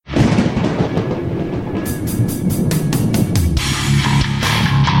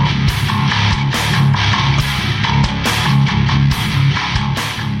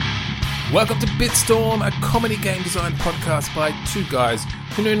Welcome to Bitstorm, a comedy game design podcast by two guys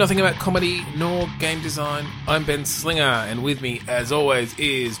who know nothing about comedy nor game design. I'm Ben Slinger, and with me, as always,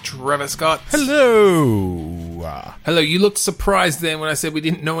 is Trevor Scott. Hello. Hello, you looked surprised then when I said we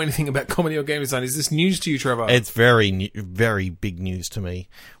didn't know anything about comedy or game design. Is this news to you, Trevor? It's very big news to me.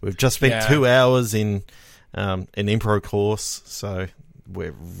 We've just spent 2 hours in an improv course, so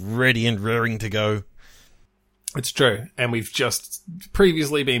we're ready and raring to go. It's true, and we've just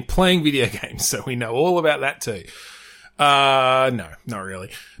previously been playing video games, so we know all about that too. No, not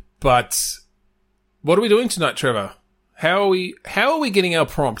really. But what are we doing tonight, Trevor? How are we getting our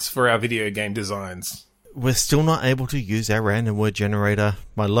prompts for our video game designs? We're still not able to use our random word generator.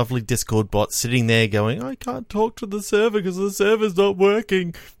 My lovely Discord bot sitting there going, I can't talk to the server because the server's not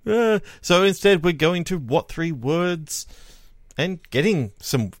working. So instead we're going to What 3 Words and getting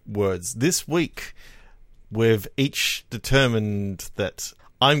some words this week. We've each determined that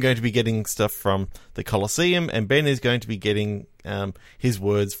I'm going to be getting stuff from the Colosseum, and Ben is going to be getting his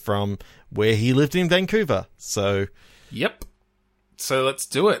words from where he lived in Vancouver. So, yep. So let's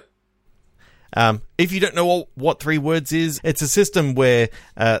do it. If you don't know what 3 words is, it's a system where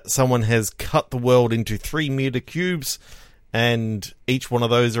someone has cut the world into 3-meter cubes, and each one of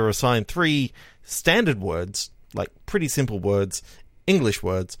those are assigned 3 standard words, like pretty simple words, English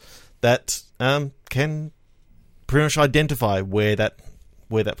words, that can pretty much identify where that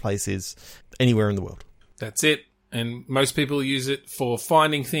place is anywhere in the world. That's it. And most people use it for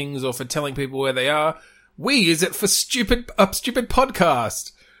finding things or for telling people where they are. We use it for stupid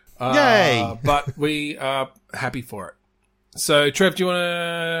podcast. Yay! But we are happy for it. So, Trev, do you want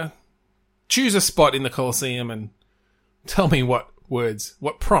to choose a spot in the Colosseum and tell me what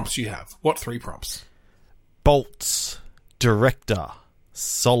prompts you have? What 3 prompts? Bolts, director,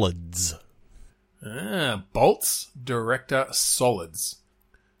 solids. Bolts, director, solids.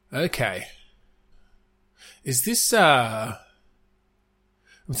 Okay. Is this, I'm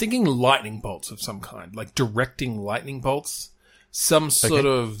thinking lightning bolts of some kind, like directing lightning bolts. Some sort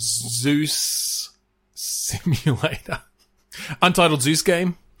of Zeus simulator. Untitled Zeus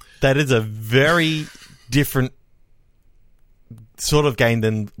game. That is a very different sort of game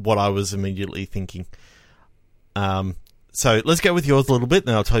than what I was immediately thinking. So let's go with yours a little bit,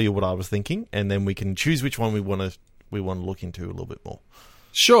 and I'll tell you what I was thinking, and then we can choose which one we want to look into a little bit more.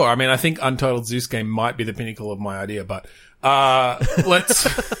 Sure. I mean, I think Untitled Zeus game might be the pinnacle of my idea, but let's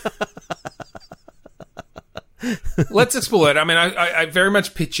let's explore it. I mean, I very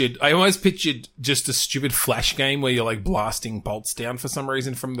much I almost pictured just a stupid Flash game where you're like blasting bolts down for some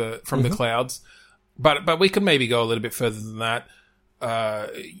reason from the clouds, but we could maybe go a little bit further than that.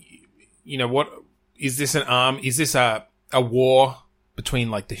 What is this an arm? Is this a war between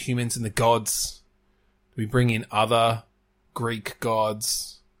like the humans and the gods? Do we bring in other Greek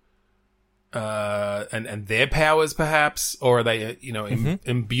gods and their powers perhaps, or are they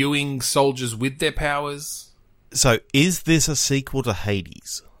imbuing soldiers with their powers? So is this a sequel to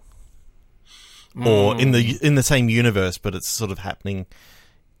Hades, or in the same universe, but it's sort of happening,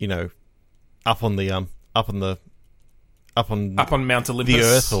 up on Mount Olympus, the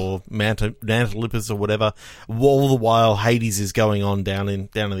Earth, or Mount Olympus, or whatever. All the while Hades is going on down in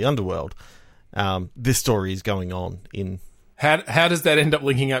the underworld. This story is going on in. How does that end up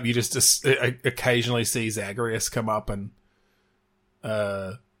linking up? You just occasionally see Zagreus come up and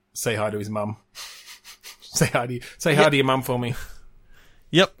say hi to his mum. Say hi to your mum for me.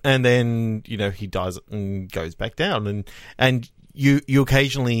 Yep, and then he dies and goes back down, and you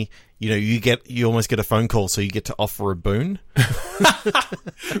occasionally you almost get a phone call, so you get to offer a boon.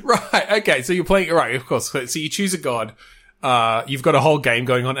 Right. Okay. So you're playing right, of course. So you choose a god. You've got a whole game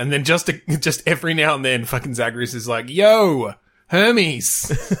going on, and then just every now and then, fucking Zagreus is like, "Yo, Hermes,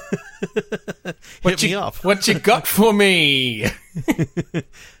 hit me up. What you got for me?"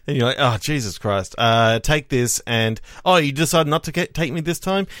 And you're like, "Oh, Jesus Christ! Take this." And you decide not to take me this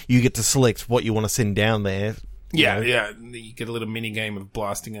time. You get to select what you want to send down there. Yeah. You get a little mini game of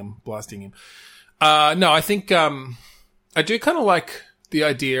blasting him. No, I think I do kind of like the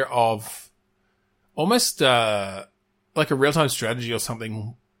idea of almost like a real-time strategy or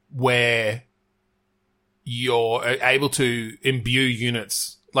something where you're able to imbue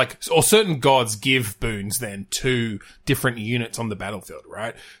units, or certain gods give boons then to different units on the battlefield,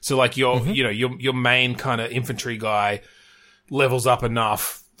 right? So like your main kind of infantry guy levels up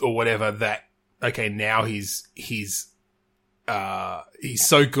enough or whatever that, okay, now he's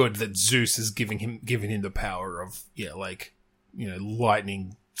so good that Zeus is giving him the power of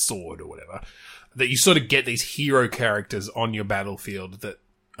lightning sword or whatever. That you sort of get these hero characters on your battlefield that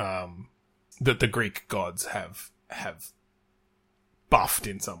the Greek gods have buffed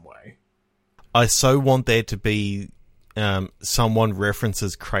in some way. I so want there to be someone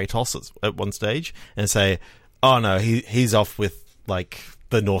references Kratos at one stage and say, "Oh no, he's off with like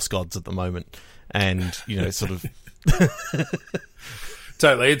the Norse gods at the moment," and sort of.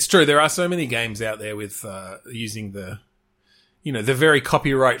 Totally, it's true. There are so many games out there with using the very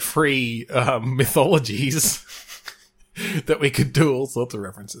copyright-free mythologies that we could do all sorts of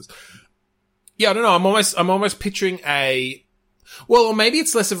references. Yeah, I don't know. I'm almost picturing or maybe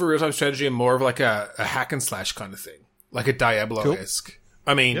it's less of a real-time strategy and more of like a hack and slash kind of thing, like a Diablo-esque. Cool.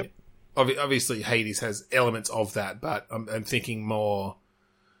 I mean, obviously Hades has elements of that, but I'm thinking more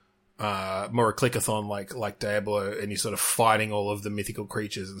a clickathon like Diablo, and you're sort of fighting all of the mythical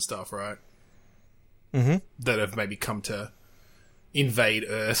creatures and stuff, right? Mm-hmm. That have maybe come to invade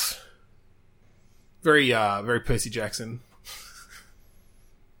Earth. Very Percy Jackson.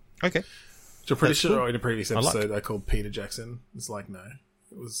 Okay. So I'm pretty sure in a previous episode I called Peter Jackson. It's like, no.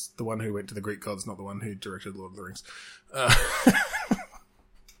 It was the one who went to the Greek gods, not the one who directed Lord of the Rings.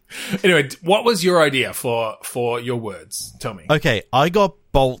 Anyway, what was your idea for your words? Tell me. Okay, I got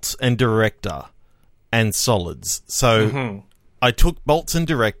bolts and director and solids. So I took bolts and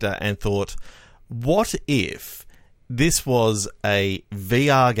director and thought, what if this was a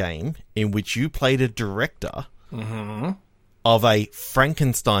VR game in which you played a director of a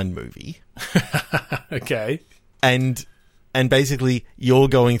Frankenstein movie? Okay. And basically you're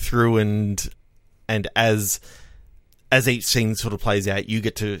going through and as each scene sort of plays out, you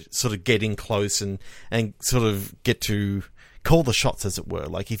get to sort of get in close and sort of get to call the shots, as it were.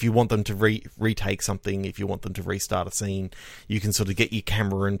 Like, if you want them to retake something, if you want them to restart a scene, you can sort of get your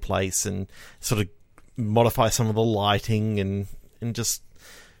camera in place and sort of modify some of the lighting and just...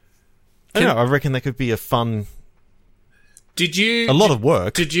 I don't know, I reckon that could be a fun... a lot of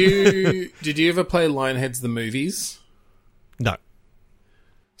work. Did you ever play Lionheads the movies? No.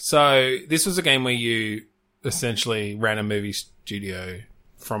 So, this was a game where you essentially ran a movie studio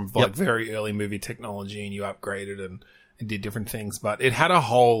from like very early movie technology, and you upgraded and did different things, but it had a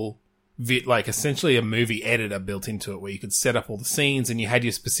whole like essentially a movie editor built into it where you could set up all the scenes and you had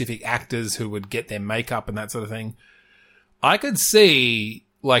your specific actors who would get their makeup and that sort of thing. I could see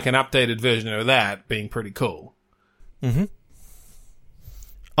like an updated version of that being pretty cool. Mm-hmm.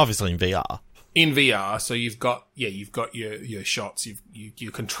 Obviously in VR. In VR, so you've got your shots,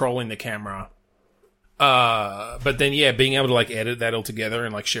 you're controlling the camera. But then, being able to, like, edit that all together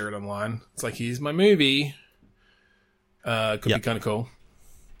and, like, share it online. It's like, here's my movie. Could be kind of cool.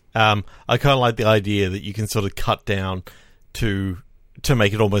 I kind of like the idea that you can sort of cut down to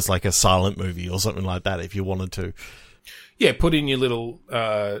make it almost like a silent movie or something like that if you wanted to. Yeah, put in your little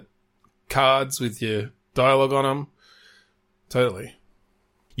cards with your dialogue on them. Totally.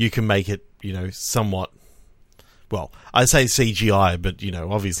 You can make it, somewhat... Well, I say CGI, but,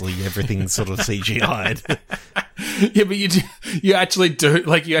 obviously everything's sort of CGI'd. Yeah, but you actually do,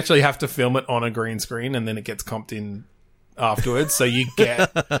 like, you actually have to film it on a green screen and then it gets comped in afterwards. So you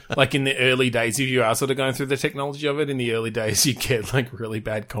get, like, in the early days, if you are sort of going through the technology of it, in the early days, you get, like, really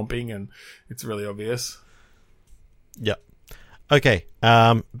bad comping and it's really obvious. Yep. Okay,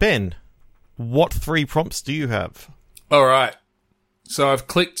 Ben, what 3 prompts do you have? All right. So I've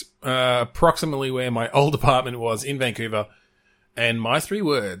clicked approximately where my old apartment was in Vancouver, and my 3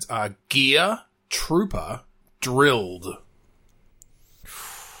 words are gear, trooper, drilled.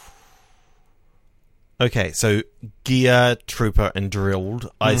 Okay, so gear, trooper, and drilled.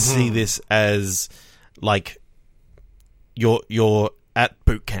 I see this as like you're at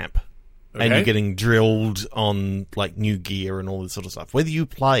boot camp. Okay. And you're getting drilled on like new gear and all this sort of stuff. Whether you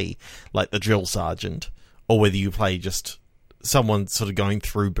play like the drill sergeant or whether you play just someone sort of going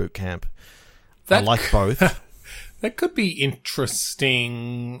through boot camp. I like both. That could be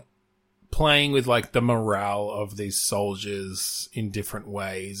interesting, playing with like the morale of these soldiers in different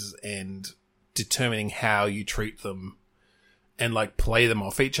ways and determining how you treat them and like play them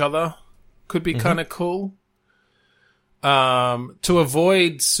off each other could be kind of cool. To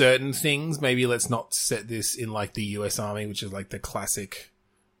avoid certain things, maybe let's not set this in like the US Army, which is like the classic,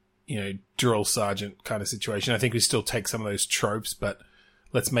 drill sergeant kind of situation. I think we still take some of those tropes, but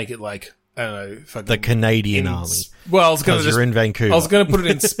let's make it like, I don't know, the Canadian Army. Well, I was going to you're in Vancouver. I was going to put it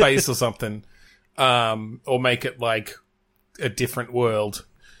in space or something, or make it like a different world.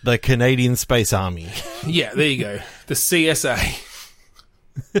 The Canadian Space Army. Yeah, there you go. The CSA.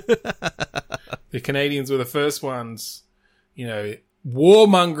 The Canadians were the first ones,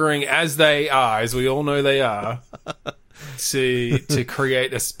 warmongering as they are, as we all know they are, to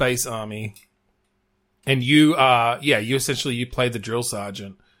create a space army. And you essentially you play the drill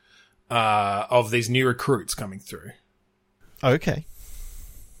sergeant of these new recruits coming through. Okay.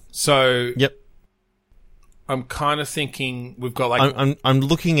 So yep. I'm kind of thinking we've got like... I'm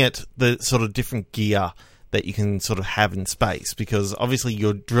looking at the sort of different gear that you can sort of have in space, because obviously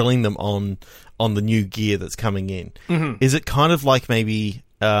you're drilling them on the new gear that's coming in. Mm-hmm. Is it kind of like maybe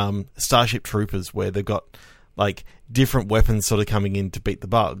Starship Troopers, where they've got like different weapons sort of coming in to beat the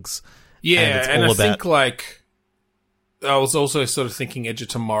bugs? Yeah, and I think like I was also sort of thinking Edge of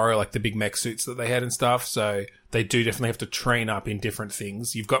Tomorrow, like the big mech suits that they had and stuff. So they do definitely have to train up in different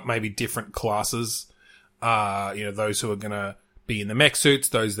things. You've got maybe different classes. Those who are going to be in the mech suits,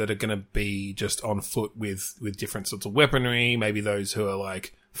 those that are going to be just on foot with different sorts of weaponry, maybe those who are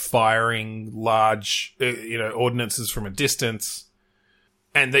like firing large, ordinances from a distance,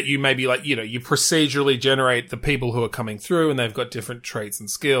 and that you maybe like, you procedurally generate the people who are coming through and they've got different traits and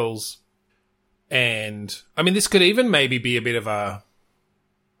skills. And I mean, this could even maybe be a bit of a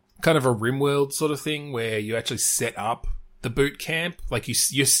kind of a RimWorld sort of thing where you actually set up the boot camp, like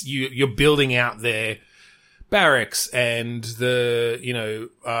you're building out their barracks and the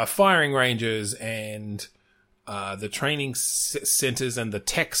firing ranges and the training centers and the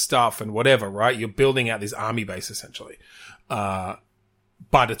tech stuff and whatever, right? You're building out this army base essentially, but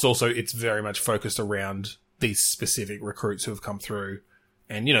it's very much focused around these specific recruits who have come through,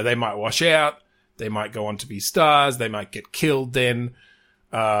 and they might wash out, they might go on to be stars, they might get killed then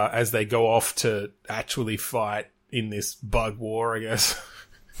as they go off to actually fight in this bug war, I guess.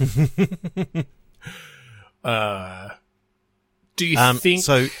 Do you think...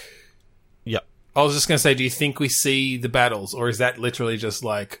 So, yeah. I was just going to say, do you think we see the battles, or is that literally just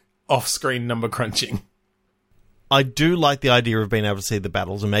like off-screen number crunching? I do like the idea of being able to see the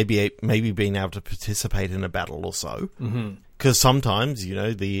battles and maybe being able to participate in a battle or so. Because sometimes,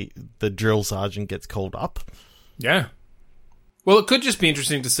 the drill sergeant gets called up. Yeah. Well, it could just be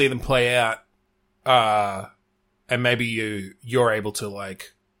interesting to see them play out, and maybe you're able to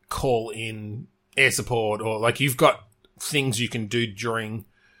like call in air support, or like you've got things you can do during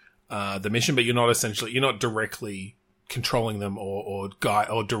the mission, but you're not directly controlling them or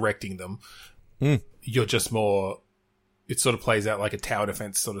directing them. You're just more, it sort of plays out like a tower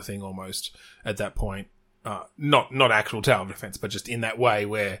defense sort of thing almost at that point. Not actual tower defense, but just in that way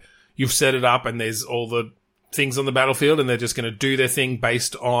where you've set it up and there's all the things on the battlefield and they're just going to do their thing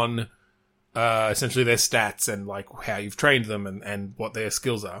based on essentially their stats and like how you've trained them and what their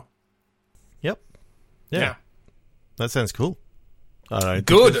skills are. Yep. Yeah. That sounds cool.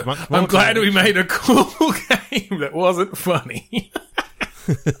 Good. I'm glad we made a cool game that wasn't funny.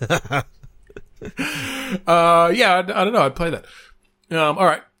 I don't know. I'd play that. All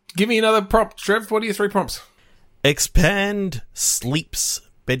right. Give me another prompt, Trev. What are your 3 prompts? Expand Sleep's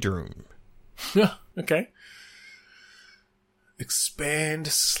bedroom. Okay. Expand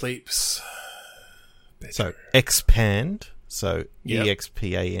Sleep's bedroom. So, expand. So, yep.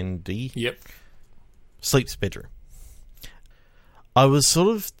 EXPAND. Yep. Sleep's bedroom. I was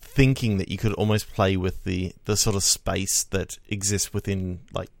sort of thinking that you could almost play with the sort of space that exists within,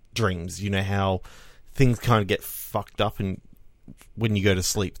 like, dreams. You know how things kind of get fucked up and when you go to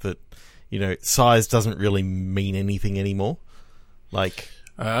sleep, that, size doesn't really mean anything anymore. Like...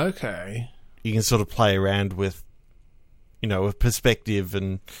 Okay. You can sort of play around with, a perspective,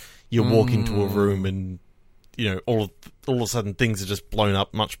 and you walk into a room and, all of a sudden things are just blown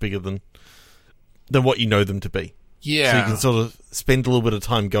up much bigger than what you know them to be. Yeah. So you can sort of spend a little bit of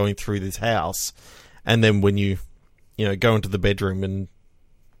time going through this house, and then when you go into the bedroom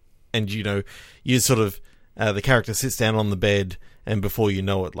and you sort of, the character sits down on the bed, and before you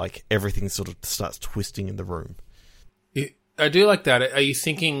know it, like, everything sort of starts twisting in the room. I do like that. Are you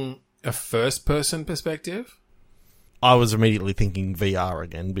thinking a first-person perspective? I was immediately thinking VR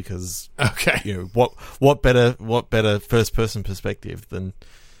again because, okay, what better first-person perspective than...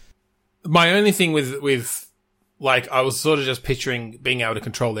 My only thing with like, I was sort of just picturing being able to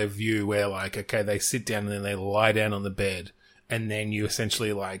control their view where, like, okay, they sit down and then they lie down on the bed, and then you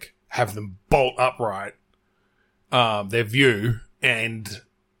essentially, like, have them bolt upright their view, and,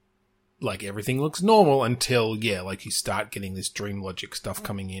 like, everything looks normal until, like, you start getting this dream logic stuff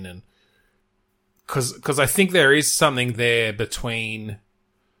coming in, and... Because I think there is something there between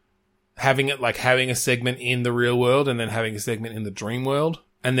having a segment in the real world and then having a segment in the dream world.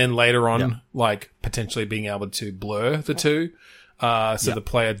 And then later on, like, potentially being able to blur the two. So the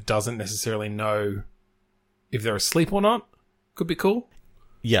player doesn't necessarily know if they're asleep or not. Could be cool.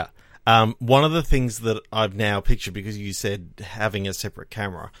 Yeah. One of the things that I've now pictured, because you said having a separate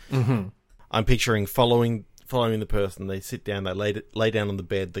camera, I'm picturing following the person. They sit down, they lay down on the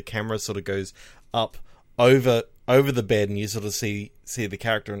bed. The camera sort of goes up over the bed, and you sort of see the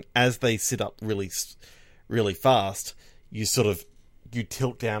character. And as they sit up really, really fast, you sort of you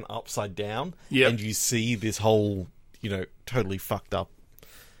tilt down upside down, Yep. and you see this whole, totally fucked up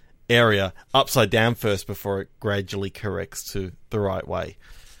area upside down first before it gradually corrects to the right way.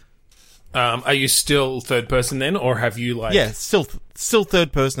 Are you still third person then, or have you like? Yeah, still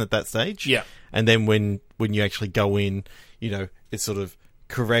third person at that stage. Yeah. And then when you actually go in, it sort of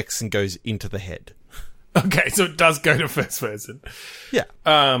corrects and goes into the head. Okay, so it does go to first person. Yeah.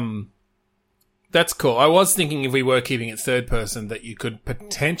 That's cool. I was thinking if we were keeping it third person that you could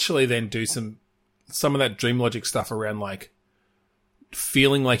potentially then do some of that dream logic stuff around like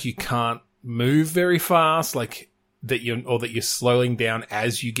feeling like you can't move very fast, like that you're slowing down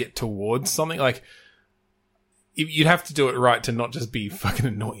as you get towards something. Like you'd have to do it right to not just be fucking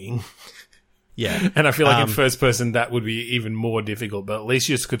annoying. Yeah. And I feel like in first person that would be even more difficult, but at least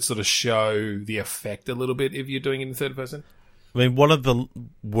you could sort of show the effect a little bit if you're doing it in third person. I mean, one of the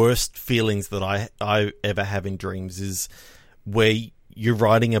worst feelings that I ever have in dreams is where you're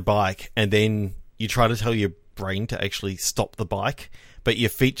riding a bike and then you try to tell your brain to actually stop the bike, but your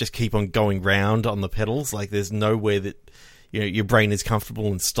feet just keep on going round on the pedals. Like there's nowhere that your brain is comfortable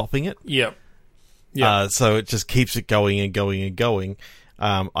in stopping it. Yep. Yeah. So it just keeps it going and going and going.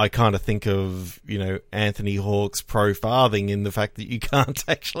 I kind of think of, Anthony Hawke's Pro Farthing in the fact that you can't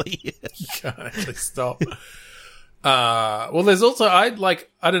actually... You can't actually stop. Well, there's also, I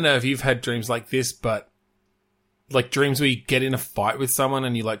don't know if you've had dreams like this, but like dreams where you get in a fight with someone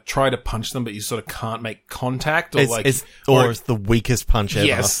and you like try to punch them, but you sort of can't make contact, or it's the weakest punch ever.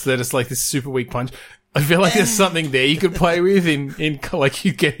 Yes, that it's like this super weak punch. I feel like there's something there you could play with in like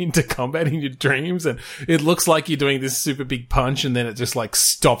you get into combat in your dreams and it looks like you're doing this super big punch and then it just like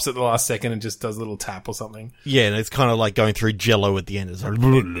stops at the last second and just does a little tap or something. Yeah, and it's kind of like going through Jello at the end. It's like...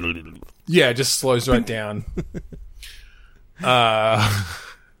 Yeah, it just slows right down. I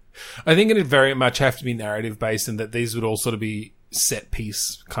think it'd very much have to be narrative based and that these would all sort of be set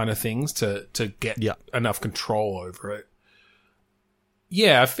piece kind of things to get enough control over it.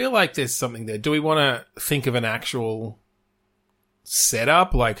 Yeah, I feel like there's something there. Do we want to think of an actual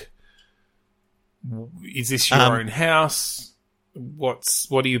setup? Like, is this your own house? What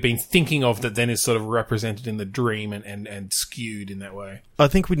have you been thinking of that then is sort of represented in the dream and skewed in that way? I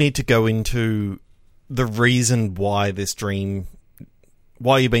think we need to go into the reason why you're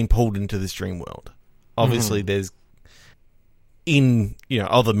being pulled into this dream world. Obviously, there's in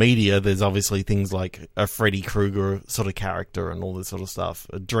other media, there's obviously things like a Freddy Krueger sort of character and all this sort of stuff,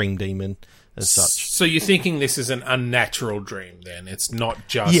 a dream demon as such. So you're thinking this is an unnatural dream then? It's not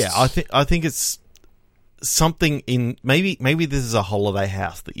just... Yeah, I think it's something in... Maybe this is a holiday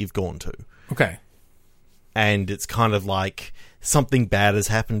house that you've gone to. Okay. And it's kind of like something bad has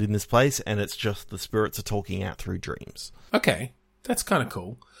happened in this place and it's just the spirits are talking out through dreams. Okay. That's kind of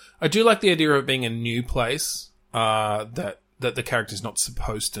cool. I do like the idea of it being a new place that the character's not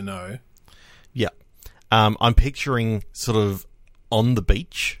supposed to know. Yeah. I'm picturing sort of on the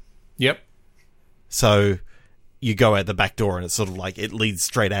beach. Yep. So you go out the back door and it's sort of like it leads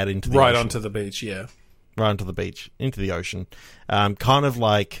straight out into the ocean. Right onto the beach, yeah. Right onto the beach, into the ocean. Kind of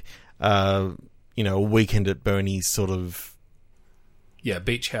like, a Weekend at Bernie's sort of... Yeah,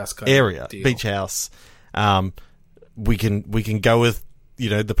 beach house kind area, of deal. Beach house. We can go with,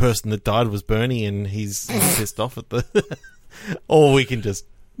 the person that died was Bernie and he's pissed off at the... Or we can just...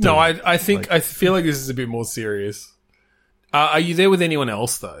 No, I think... I feel like this is a bit more serious. Are you there with anyone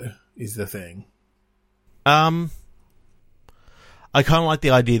else, though, is the thing? I kind of like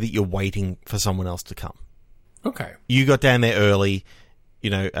the idea that you're waiting for someone else to come. Okay. You got down there early.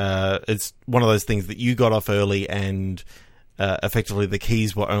 It's one of those things that you got off early and effectively the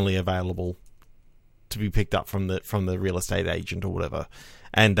keys were only available to be picked up from the real estate agent or whatever.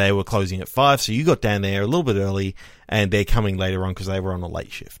 And they were closing at 5, so you got down there a little bit early, and they're coming later on because they were on a late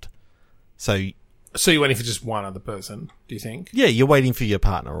shift. So you're waiting for just one other person, do you think? Yeah, you're waiting for your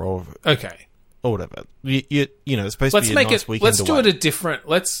partner or okay, or whatever. It's supposed to be a nice weekend. Let's do it a different.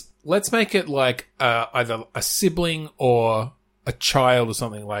 Let's make it like either a sibling or a child or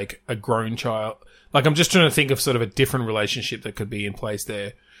something, like a grown child. Like I'm just trying to think of sort of a different relationship that could be in place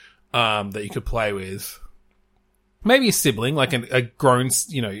there that you could play with. Maybe a sibling, like a grown,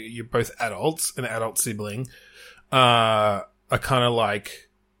 you're both adults, an adult sibling, are kind of like,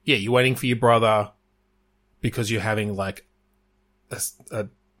 yeah, you're waiting for your brother because you're having like a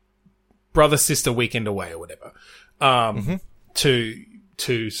brother-sister weekend away or whatever.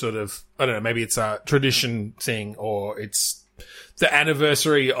 To sort of, I don't know, maybe it's a tradition thing or it's the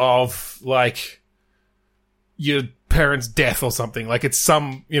anniversary of like your parents' death or something. Like it's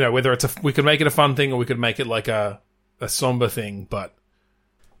some, whether we could make it a fun thing or we could make it like a somber thing, but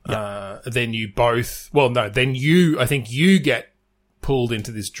then you both, I think you get pulled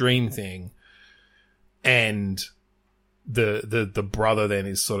into this dream thing, and the brother then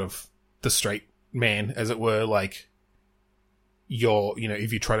is sort of the straight man, as it were. Like,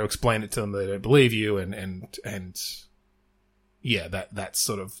 if you try to explain it to them, they don't believe you, and yeah, that's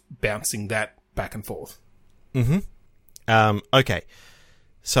sort of bouncing that back and forth. Okay.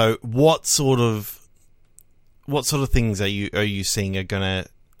 So what sort of things are you seeing are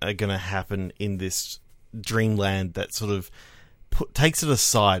gonna happen in this dreamland that sort of takes it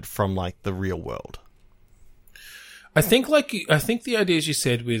aside from like the real world? I think the ideas you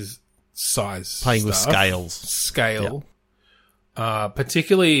said with size, playing with scale, Yep.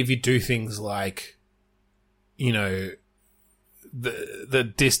 Particularly if you do things like, the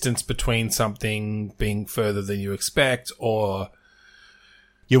distance between something being further than you expect, or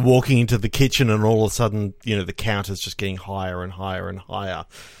you're walking into the kitchen and all of a sudden, the counter's just getting higher and higher and higher.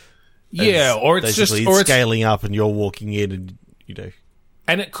 Yeah, or it's scaling up, and you're walking in, and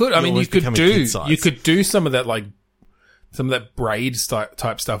and it could. I mean, you could do some of that, like some of that braid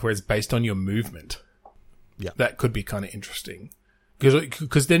type stuff where it's based on your movement. Yeah, that could be kind of interesting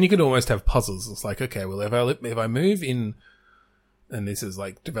because then you could almost have puzzles. It's like, okay, well, if I move in, and this is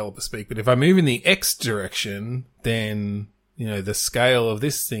like developer speak, but if I move in the X direction, then the scale of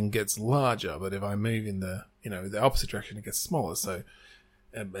this thing gets larger. But if I move in the the opposite direction, it gets smaller. So,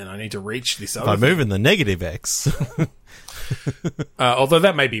 and I need to reach this other. If I move in the negative X. Although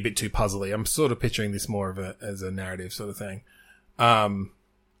that may be a bit too puzzly. I'm sort of picturing this more as a narrative sort of thing.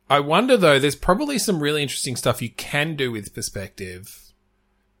 I wonder though, there's probably some really interesting stuff you can do with perspective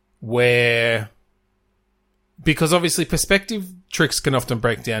because obviously perspective tricks can often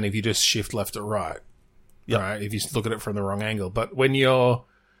break down if you just shift left or right. Yep. Right? If you look at it from the wrong angle. But when you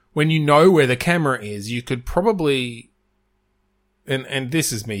know where the camera is, you could probably, and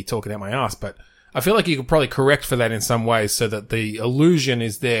this is me talking out my ass, but I feel like you could probably correct for that in some ways so that the illusion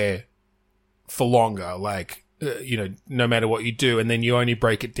is there for longer, like, no matter what you do, and then you only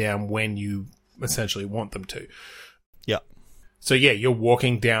break it down when you essentially want them to. Yeah. So yeah, you're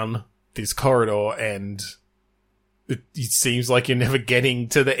walking down this corridor and it seems like you're never getting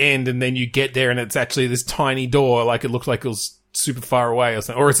to the end, and then you get there and it's actually this tiny door, like it looked like it was super far away or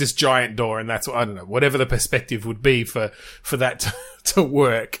something, or it's this giant door, and that's, I don't know, whatever the perspective would be for that to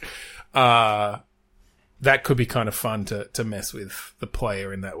work. That could be kind of fun to mess with the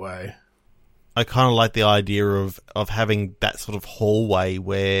player in that way. I kind of like the idea of having that sort of hallway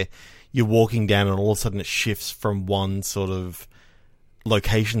where you're walking down and all of a sudden it shifts from one sort of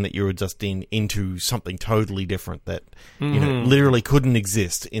location that you were just in into something totally different that literally couldn't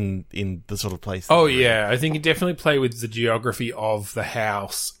exist in the sort of place. Oh yeah, I think you definitely play with the geography of the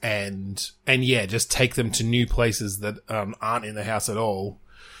house and yeah, just take them to new places that aren't in the house at all.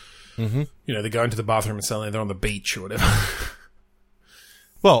 Mm-hmm. They go into the bathroom and suddenly they're on the beach or whatever.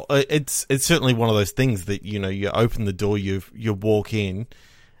 Well, it's certainly one of those things that you open the door, you walk in,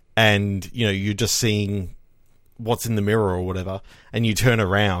 and you're just seeing what's in the mirror or whatever, and you turn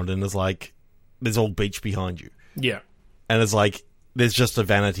around and there's all beach behind you. Yeah, and it's like there's just a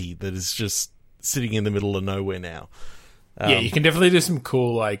vanity that is just sitting in the middle of nowhere now. Yeah, you can definitely do some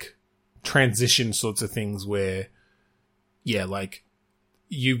cool like transition sorts of things where, yeah, like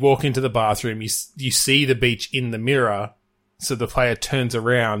you walk into the bathroom, you see the beach in the mirror. So the player turns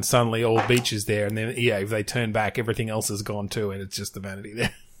around, suddenly all beach is there, and then, yeah, if they turn back, everything else is gone too, and it's just the vanity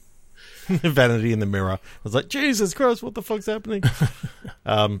there. Vanity in the mirror. I was like, Jesus Christ, what the fuck's happening?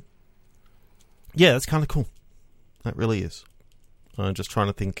 Yeah, that's kind of cool. That really is. I'm just trying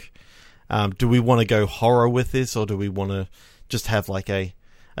to think, do we want to go horror with this, or do we want to just have like a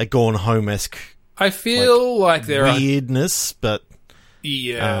Gone Home-esque I feel like there weirdness, but...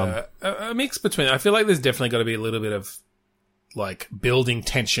 Yeah, a mix between... I feel like there's definitely got to be a little bit of like building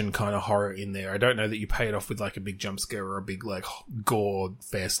tension kind of horror in there. I don't know that you pay it off with like a big jump scare or a big like gore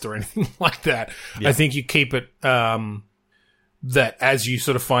fest or anything like that. Yeah. I think you keep it that as you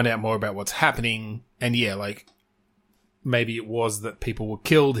sort of find out more about what's happening, and yeah, like maybe it was that people were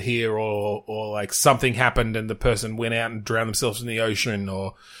killed here, or like something happened and the person went out and drowned themselves in the ocean,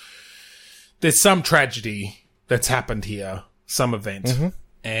 or there's some tragedy that's happened here, some event,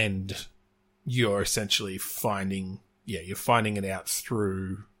 and you're essentially finding it out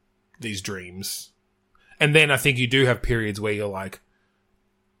through these dreams. And then I think you do have periods where you're like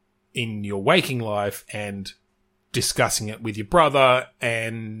in your waking life and discussing it with your brother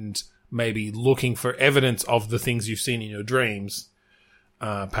and maybe looking for evidence of the things you've seen in your dreams.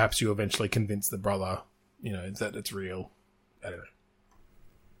 Perhaps you eventually convince the brother, that it's real. I don't know.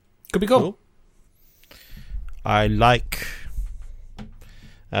 Could be cool. I like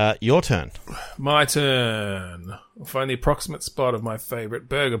Your turn. My turn. I'll find the approximate spot of my favourite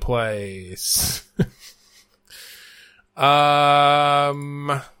burger place.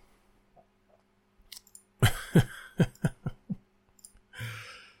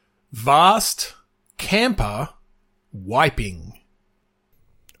 Vast camper wiping.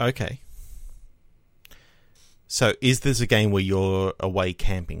 Okay. So is this a game where you're away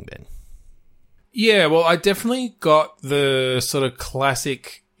camping then? Yeah, well, I definitely got the sort of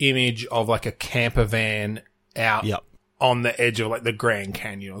classic image of like a camper van out on the edge of like the Grand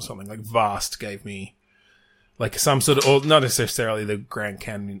Canyon or something. Like Vast gave me like some sort of, or not necessarily the Grand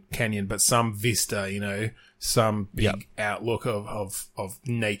Canyon, but some vista, you know, some big outlook of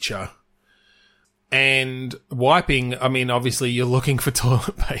nature. And wiping, I mean, obviously you're looking for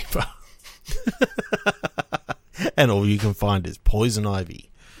toilet paper. And all you can find is poison ivy.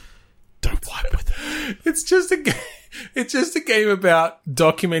 Don't wipe with it. It's just a game about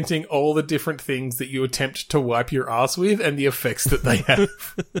documenting all the different things that you attempt to wipe your ass with and the effects that they have.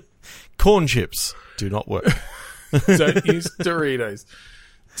 Corn chips do not work. Don't use Doritos.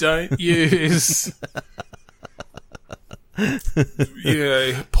 Don't use,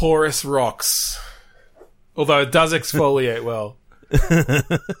 porous rocks. Although it does exfoliate well.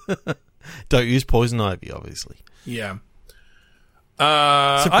 Don't use poison ivy, obviously. Yeah.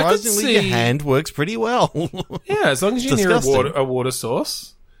 Surprisingly, your hand works pretty well. Yeah, as long as you're near a water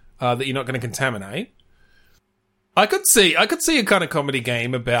source that you're not going to contaminate. I could see a kind of comedy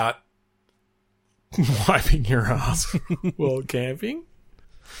game about wiping your ass while camping.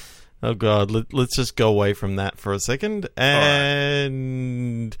 Oh God, let's just go away from that for a second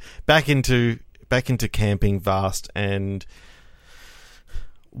and back into camping, Vast, and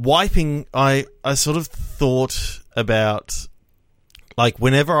wiping. I sort of thought about, like,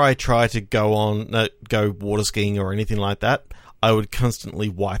 whenever I try to go water skiing or anything like that, I would constantly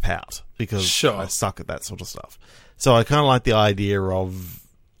wipe out because I suck at that sort of stuff. So I kind of like the idea of,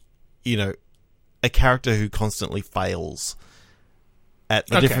 a character who constantly fails at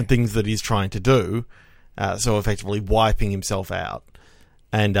the different things that he's trying to do. So effectively wiping himself out.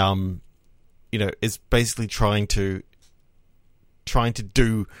 And, is basically trying to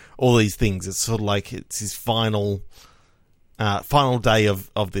do all these things. It's sort of like it's his final day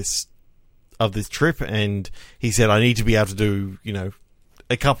of this trip, and he said, I need to be able to do,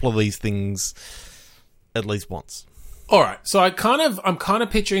 a couple of these things at least once. All right. So I'm kind of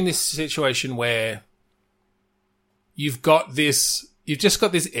picturing this situation where you've just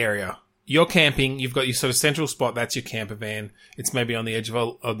got this area. You're camping, you've got your sort of central spot, that's your camper van. It's maybe on the edge of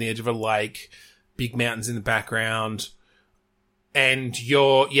a lake, big mountains in the background. And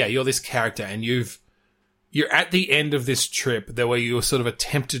you're this character, and you're at the end of this trip where you were sort of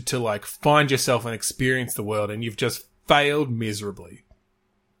attempted to like find yourself and experience the world, and you've just failed miserably.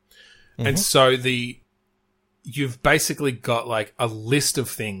 Mm-hmm. And so you've basically got like a list of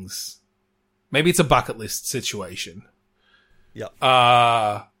things. Maybe it's a bucket list situation. Yeah.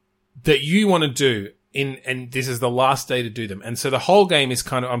 That you want to do and this is the last day to do them. And so the whole game is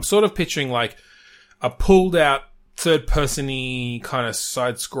I'm sort of picturing like a pulled out third person-y kind of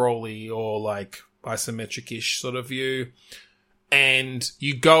side scrolly or like isometric-ish sort of view. And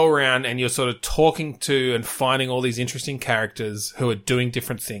you go around and you're sort of talking to and finding all these interesting characters who are doing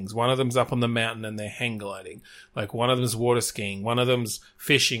different things. One of them's up on the mountain and they're hang gliding. Like one of them's water skiing. One of them's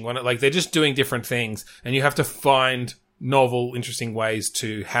fishing. They're just doing different things. And you have to find novel, interesting ways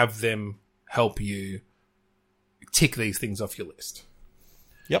to have them help you tick these things off your list.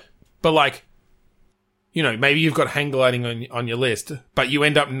 Yep. But like, maybe you've got hang gliding on your list, but you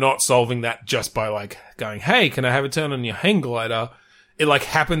end up not solving that just by like going, hey, can I have a turn on your hang glider? It like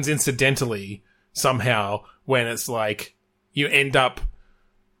happens incidentally somehow when it's like you end up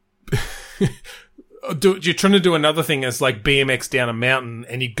you're trying to do another thing as like BMX down a mountain,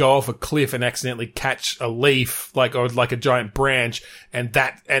 and you go off a cliff and accidentally catch a leaf or a giant branch, and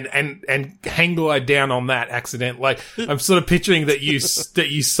that and hang glide down on that accident. Like I'm sort of picturing that you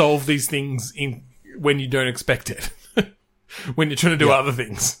solve these things when you don't expect it, when you're trying to do other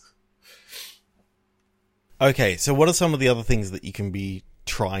things. Okay, so what are some of the other things that you can be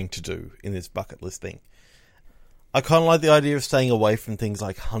trying to do in this bucket list thing? I kind of like the idea of staying away from things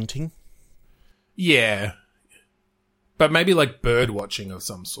like hunting. Yeah. But maybe like bird watching of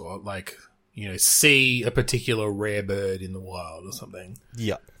some sort, like, see a particular rare bird in the wild or something.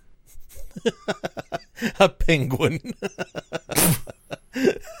 Yeah. A penguin.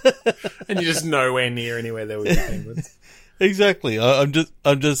 And you're just nowhere near anywhere there would be penguins. Exactly. I'm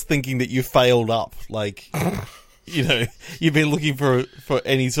just thinking that you failed up. Like, you know, you've been looking for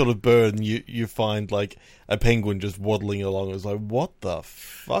any sort of bird, and you find like a penguin just waddling along. It's like, what the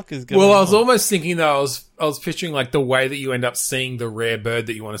fuck is going on? Well, I was almost thinking though, I was picturing like the way that you end up seeing the rare bird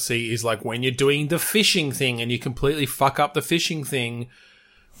that you want to see is like when you're doing the fishing thing and you completely fuck up the fishing thing,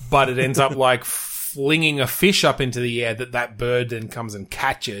 but it ends up like flinging a fish up into the air that bird then comes and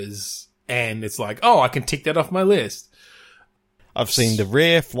catches, and it's like, oh, I can tick that off my list. I've seen the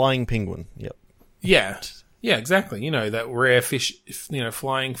rare flying penguin. Yep. Yeah. Yeah, exactly. You know, that rare fish, you know,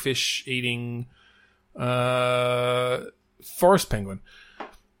 flying fish eating forest penguin.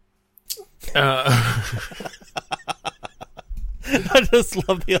 I just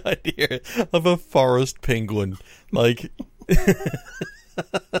love the idea of a forest penguin. Like,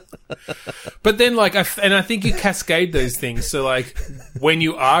 but then, like, I think you cascade those things. So, like, when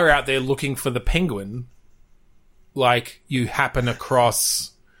you are out there looking for the penguin, like, you happen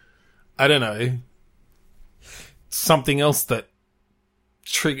across, I don't know, something else that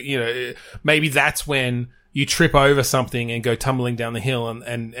trigger. You know, maybe that's when you trip over something and go tumbling down the hill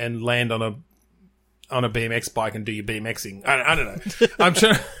and land on a BMX bike and do your BMXing. I don't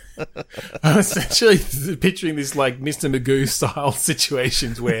know. I'm essentially picturing this like Mr. Magoo style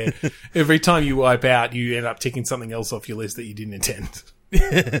situations where every time you wipe out, you end up ticking something else off your list that you didn't intend.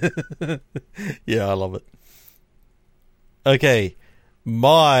 Yeah, I love it. Okay,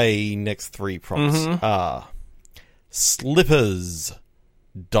 my next 3 prompts are slippers,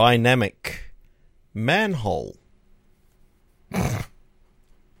 dynamic, manhole.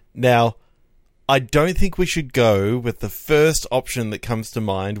 Now, I don't think we should go with the first option that comes to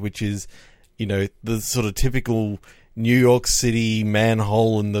mind, which is, you know, the sort of typical New York City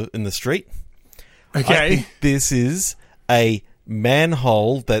manhole in the street. Okay. I think this is a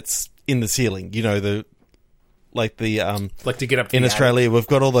manhole that's in the ceiling. You know, like to get up to in Australia, we've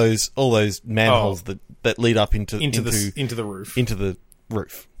got all those manholes that lead up into the roof. Into the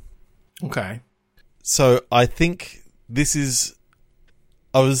roof. Okay. So I think this is.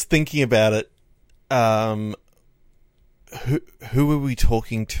 I was thinking about it. Who were we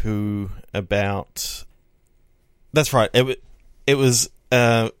talking to about? That's right. It was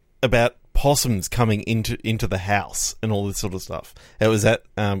about possums coming into the house and all this sort of stuff. It was at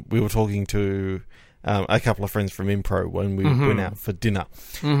we were talking to a couple of friends from Impro when we went out for dinner.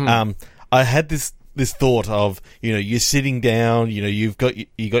 I had this thought of, you know, you're sitting down, you know, you got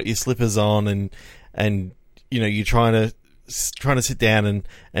your slippers on, and you know, you're trying to sit down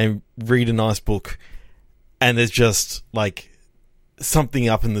and read a nice book, and there's just like something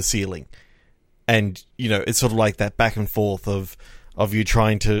up in the ceiling, and you know, it's sort of like that back and forth of you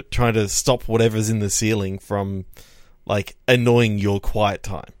trying to stop whatever's in the ceiling from like annoying your quiet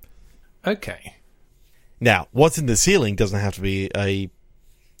time. Okay. Now, what's in the ceiling doesn't have to be a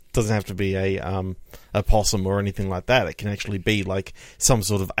possum or anything like that. It can actually be like some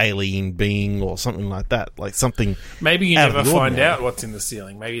sort of alien being or something like that. Like something. Maybe you never find out what's in the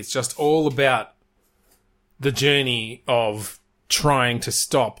ceiling. Maybe it's just all about the journey of trying to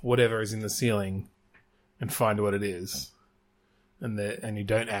stop whatever is in the ceiling and find what it is, and you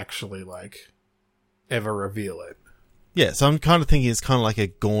don't actually like ever reveal it. Yeah, so I'm kind of thinking it's kind of like a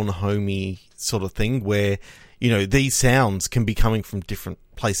Gone Homey sort of thing where, you know, these sounds can be coming from different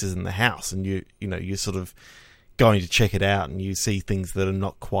places in the house, and you're sort of going to check it out, and you see things that are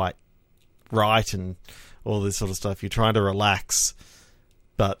not quite right and all this sort of stuff. You're trying to relax,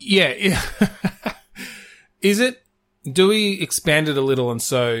 but yeah. Do we expand it a little, and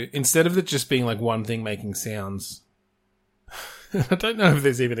so instead of it just being like one thing making sounds, I don't know if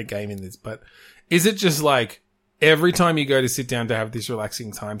there's even a game in this, but is it just like every time you go to sit down to have this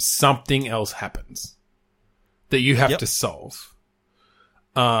relaxing time, something else happens that you have to solve?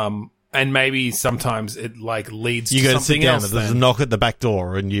 And maybe sometimes it like leads to something else. You go to sit down, there's a knock at the back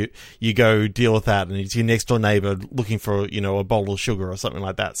door, and you go deal with that, and it's your next door neighbour looking for, you know, a bowl of sugar or something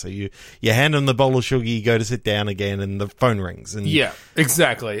like that. So you hand them the bowl of sugar, you go to sit down again, and the phone rings. And yeah,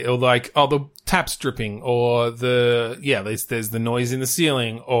 exactly. Or like, oh, the tap's dripping, or there's the noise in the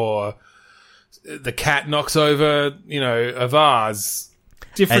ceiling, or the cat knocks over, you know, a vase.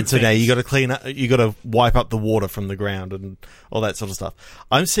 Different and so things. Now you got to clean up, you got to wipe up the water from the ground and all that sort of stuff.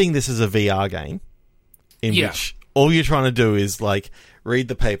 I'm seeing this as a VR game in which all you're trying to do is like read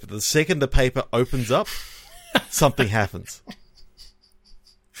the paper. The second the paper opens up, something happens.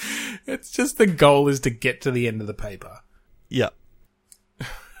 It's just the goal is to get to the end of the paper. Yeah.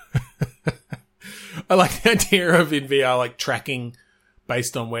 I like the idea of in VR like tracking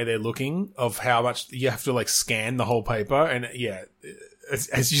based on where they're looking of how much you have to like scan the whole paper, and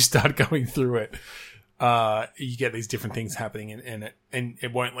as you start going through it, you get these different things happening, and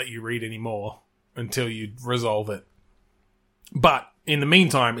it won't let you read anymore. until you resolve it. But in the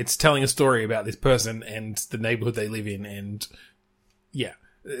meantime, it's telling a story about this person and the neighborhood they live in, and yeah,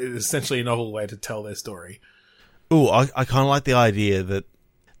 it's essentially a novel way to tell their story. Ooh, I kind of like the idea that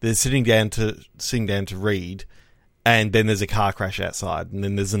they're sitting down to read, and then there's a car crash outside, and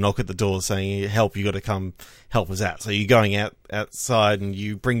then there's a knock at the door saying, "Help! You got to come help us out." So you're going outside, and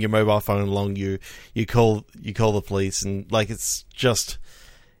you bring your mobile phone along. You call the police, and like it's just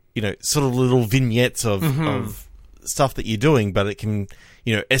sort of little vignettes of stuff that you're doing, but it can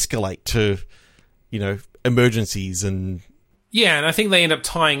escalate to emergencies and yeah, and I think they end up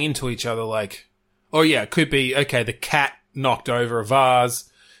tying into each other. Like, oh yeah, it could be okay. The cat knocked over a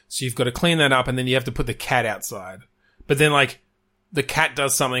vase, so you've got to clean that up, and then you have to put the cat outside. But then, like, the cat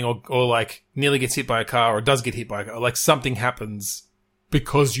does something or like, nearly gets hit by a car or does get hit by a car. Like, something happens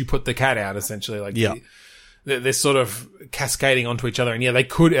because you put the cat out, essentially. Like, yeah. They're sort of cascading onto each other. And, yeah, they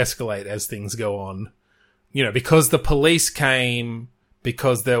could escalate as things go on. Because the police came,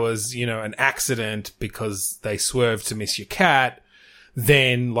 because there was, an accident, because they swerved to miss your cat.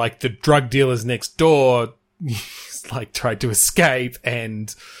 Then, like, the drug dealers next door, like, tried to escape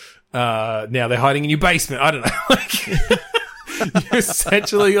and... now they're hiding in your basement. I don't know. Like, you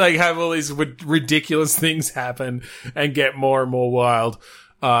essentially like have all these ridiculous things happen and get more and more wild.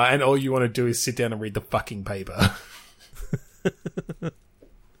 And all you want to do is sit down and read the fucking paper.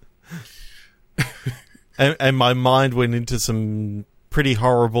 and my mind went into some pretty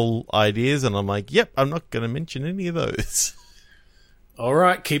horrible ideas, and I'm like, yep, I'm not going to mention any of those. All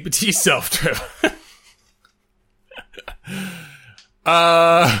right, keep it to yourself, Trevor.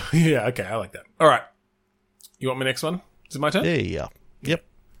 Yeah, okay, I like that. All right. You want my next one? Is it my turn? Yeah. Yep.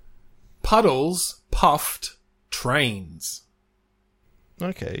 Puddles puffed trains.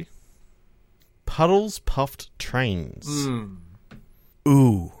 Okay. Puddles puffed trains.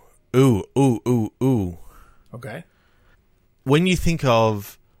 Ooh. Okay. When you think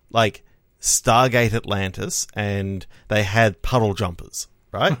of, like, Stargate Atlantis, and they had puddle jumpers,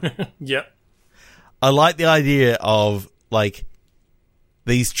 right? Yep. I like the idea of, like,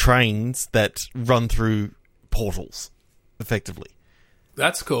 these trains that run through portals, effectively.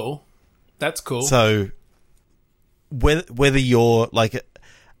 That's cool. So, whether you're like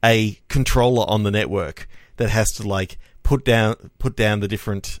a controller on the network that has to like put down the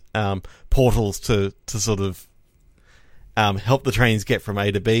different portals to sort of help the trains get from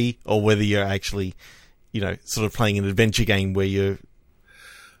A to B, or whether you're actually sort of playing an adventure game where you're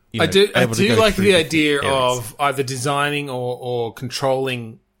I do like the idea of either designing or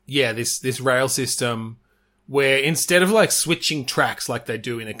controlling, this rail system where instead of like switching tracks like they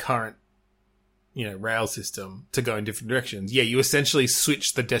do in a current, rail system to go in different directions, you essentially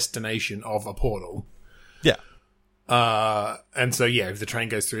switch the destination of a portal. Yeah. And so, if the train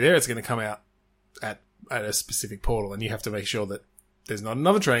goes through there, it's going to come out at a specific portal, and you have to make sure that there's not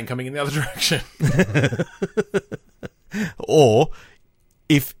another train coming in the other direction. Or...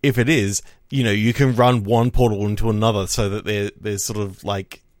 If it is, you can run one portal into another so that they're sort of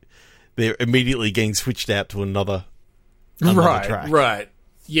like they're immediately getting switched out to another track. Right.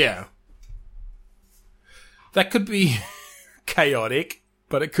 Yeah. That could be chaotic,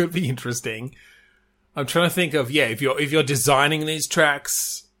 but it could be interesting. I'm trying to think of if you're designing these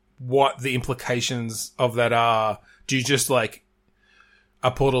tracks, what the implications of that are. Do you just like a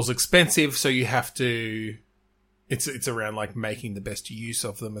portal's expensive, so you have to? It's around like making the best use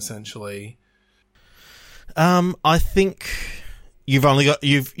of them, essentially. I think you've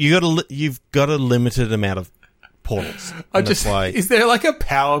got a limited amount of portals. Is there like a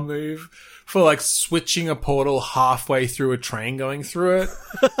power move for like switching a portal halfway through a train going through it,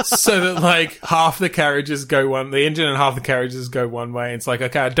 so that like half the carriages go the engine and half the carriages go one way. And it's like,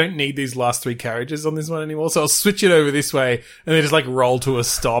 okay, I don't need these last three carriages on this one anymore, so I'll switch it over this way, and then just like roll to a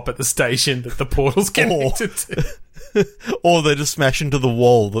stop at the station that the portal's connected to. Or they just smash into the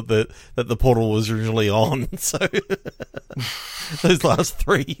wall that the portal was originally on. So those last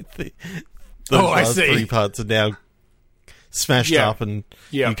three, three parts are now smashed up, and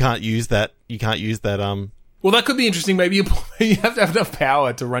you can't use that. Well, that could be interesting. Maybe you have to have enough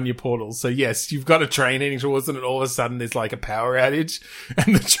power to run your portals. So yes, you've got a train heading towards it, and all of a sudden there's like a power outage,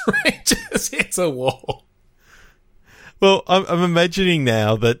 and the train just hits a wall. Well, I'm imagining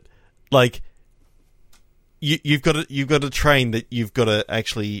now that like. You've got a train that you've got to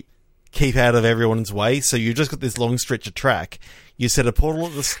actually keep out of everyone's way. So you've just got this long stretch of track. You set a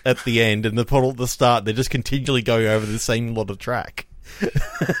portal at the end and the portal at the start. They're just continually going over the same lot of track.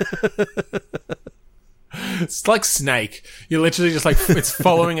 It's like Snake. You're literally just like it's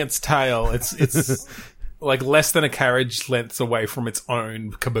following its tail. It's like less than a carriage lengths away from its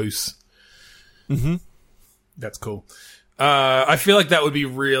own caboose. Mm-hmm. That's cool. I feel like that would be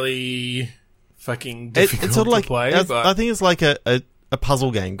really fucking difficult it's sort of to like, play. I think it's like a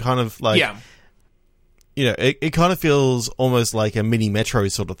puzzle game, kind of like, yeah. you know, it kind of feels almost like a mini Metro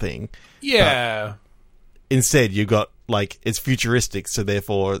sort of thing. Yeah. Instead, you've got, like, it's futuristic, so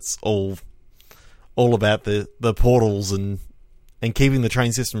therefore it's all about the portals and keeping the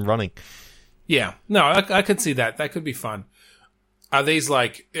train system running. Yeah. No, I could see that. That could be fun. Are these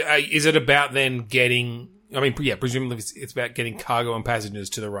like, is it about then getting, I mean, yeah, presumably it's about getting cargo and passengers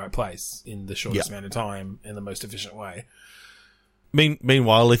to the right place in the shortest amount of time in the most efficient way.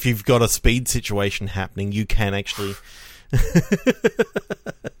 Meanwhile, if you've got a speed situation happening, you can actually...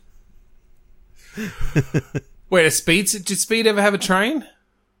 Wait, did Speed ever have a train?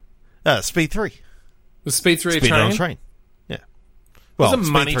 Speed 3. Was Speed 3 Speed a train? on a train. Yeah. Was it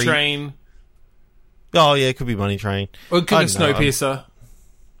Speed Money 3 Train? Oh, yeah, it could be Money Train. Or it could I be don't know, Snowpiercer.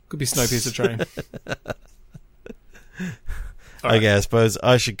 Could be Snowpiercer train. Okay, I suppose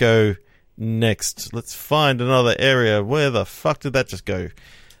I should go next. Let's find another area. Where the fuck did that just go?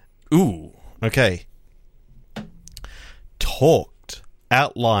 Ooh, okay. Talked,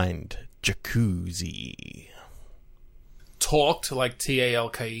 outlined, jacuzzi. Talked, like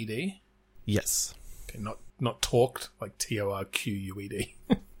Talked? Yes. Okay, not talked, like Torqued.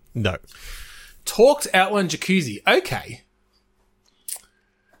 No. Talked, outlined, jacuzzi. Okay.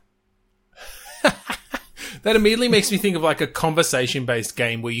 That immediately makes me think of like a conversation-based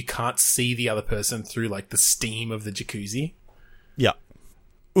game where you can't see the other person through like the steam of the jacuzzi. Yeah.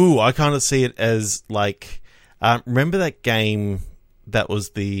 Ooh, I kind of see it as like, remember that game that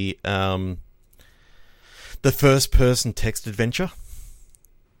was the first-person text adventure?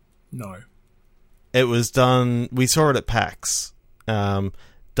 No. It was done. We saw it at PAX. Done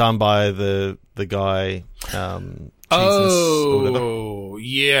by the guy. Oh,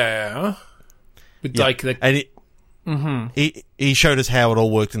 yeah. With like the, and he showed us how it all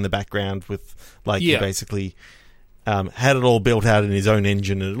worked in the background with like he basically had it all built out in his own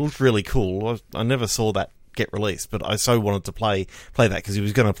engine, and it looked really cool. I never saw that get released, but I so wanted to play that because he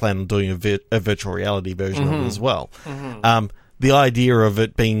was going to plan on doing a virtual reality version of it as well. The idea of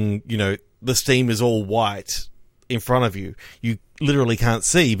it being, you know, the steam is all white in front of you. You literally can't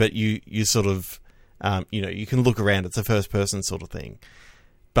see, but you sort of, you know, you can look around. It's a first person sort of thing,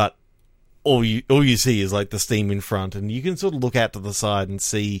 but all you see is like the steam in front, and you can sort of look out to the side and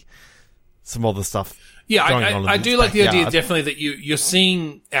see some other stuff. Yeah, I do like the idea, backyard. definitely, that you're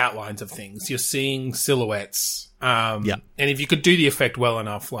seeing outlines of things. You're seeing silhouettes. And if you could do the effect well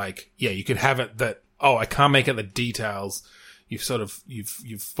enough, like, yeah, you could have it that, oh, I can't make out the details. You've sort of,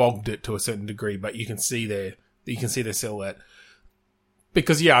 you've fogged it to a certain degree, but you can see their silhouette.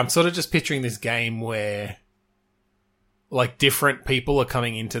 Because, yeah, I'm sort of just picturing this game where, like, different people are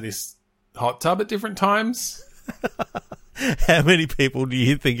coming into this hot tub at different times. How many people do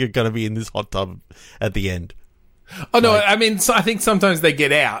you think are going to be in this hot tub at the end? Oh, no, I mean, so I think sometimes they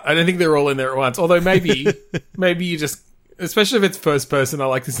get out. I don't think they're all in there at once. Although maybe you just, especially if it's first person, I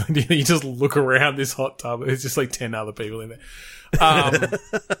like this idea that you just look around this hot tub. There's just like 10 other people in there.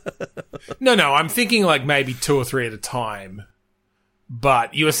 No, I'm thinking like maybe 2 or 3 at a time.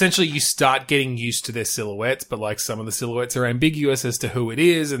 But you start getting used to their silhouettes, but like some of the silhouettes are ambiguous as to who it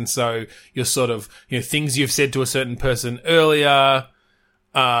is, and so you're sort of, you know, things you've said to a certain person earlier,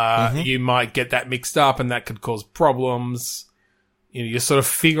 you might get that mixed up, and that could cause problems. You know, you're sort of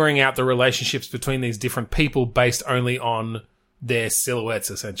figuring out the relationships between these different people based only on their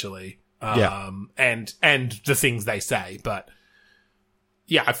silhouettes, essentially, and the things they say. But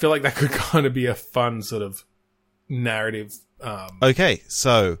yeah, I feel like that could kind of be a fun sort of narrative. Okay,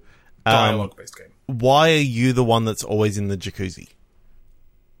 so dialogue-based game. Why are you the one that's always in the jacuzzi?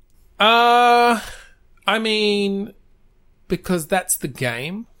 I mean, because that's the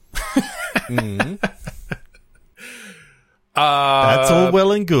game. That's all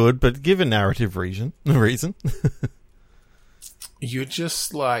well and good, but give a narrative reason. You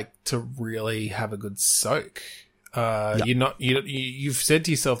just like to really have a good soak. You've said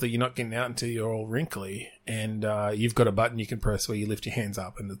to yourself that you're not getting out until you're all wrinkly, and you've got a button you can press where you lift your hands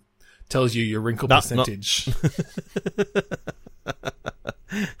up, and it tells you your wrinkle percentage.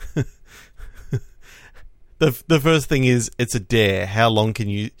 The first thing is it's a dare. How long can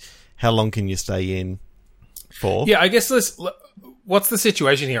you stay in for? Yeah, I guess what's the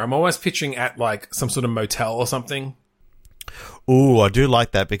situation here? I'm almost picturing at like some sort of motel or something. Ooh, I do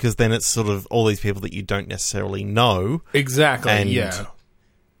like that, because then it's sort of all these people that you don't necessarily know. Exactly, and yeah.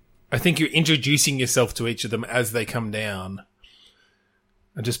 I think you're introducing yourself to each of them as they come down.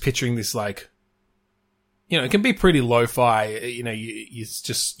 I'm just picturing this like, it can be pretty lo-fi. You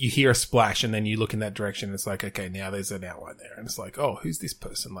hear a splash and then you look in that direction. And it's like, okay, now there's an outline there. And it's like, oh, who's this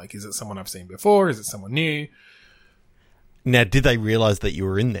person? Like, is it someone I've seen before? Is it someone new? Now, did they realize that you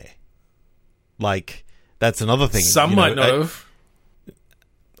were in there? Like, that's another thing. Some might not have.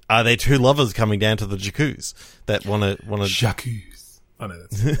 Are there two lovers coming down to the jacuzzi that want to... Jacuzzi. Oh, no,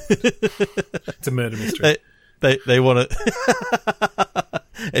 that's... It's a murder mystery. They want to...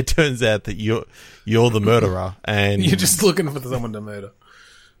 It turns out that you're the murderer, and... You're just looking for someone to murder.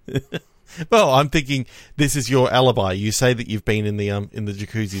 Well, I'm thinking this is your alibi. You say that you've been in the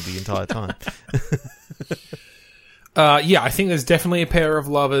jacuzzi the entire time. Yeah, I think there's definitely a pair of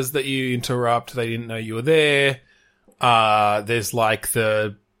lovers that you interrupt. They didn't know you were there. There's like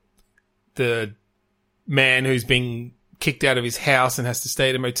the man who's being kicked out of his house and has to stay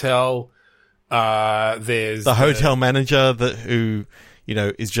at a motel. There's the hotel manager who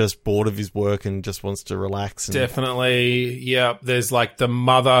is just bored of his work and just wants to relax. Definitely, yeah. There's like the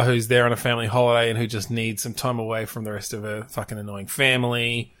mother who's there on a family holiday and who just needs some time away from the rest of her fucking annoying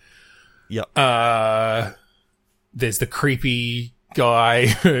family. Yep. There's the creepy guy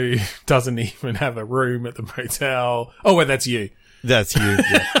who doesn't even have a room at the motel. Oh, wait, that's you. That's you.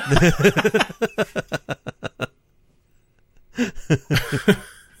 Yeah.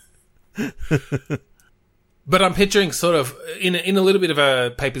 But I'm picturing sort of in a little bit of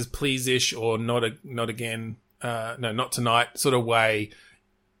a Papers, Please-ish or not tonight sort of way.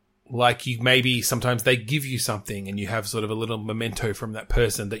 Like you maybe sometimes they give you something and you have sort of a little memento from that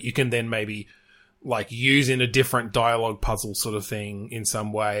person that you can then maybe like use in a different dialogue puzzle sort of thing in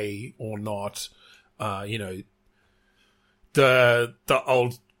some way or not. The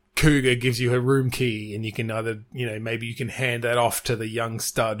old cougar gives you her room key and you can either, maybe you can hand that off to the young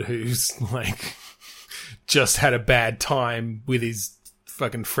stud who's like just had a bad time with his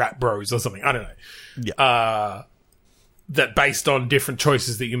fucking frat bros or something. I don't know. Yeah. That based on different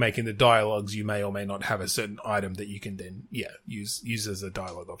choices that you make in the dialogues, you may or may not have a certain item that you can then, use as a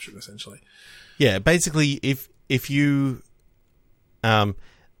dialogue option essentially. Yeah, basically, if you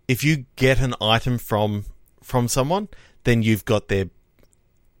get an item from someone, then you've got their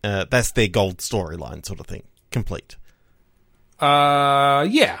that's their gold storyline sort of thing complete.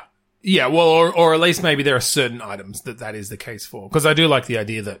 Yeah, well, or at least maybe there are certain items that is the case for. Because I do like the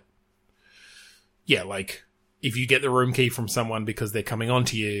idea that, like if you get the room key from someone because they're coming on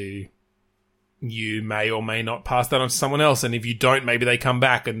to you, you may or may not pass that on to someone else. And if you don't, maybe they come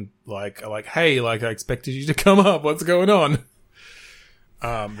back and are like, hey, like I expected you to come up. What's going on?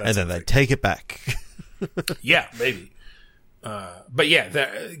 And then they take it back. Yeah, maybe. But yeah,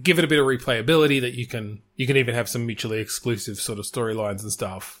 give it a bit of replayability that you can even have some mutually exclusive sort of storylines and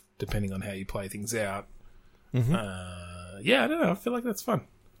stuff, depending on how you play things out. Mm-hmm. Yeah, I don't know. I feel like that's fun.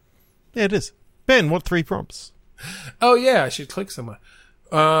 Yeah, it is. Ben, what 3 prompts? Oh yeah, I should click somewhere.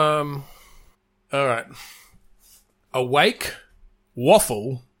 All right. Awake,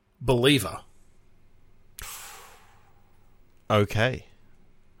 waffle, believer. Okay.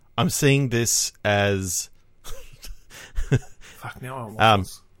 I'm seeing this as fuck now. I want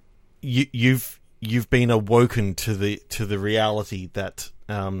waffles. You've been awoken to the reality that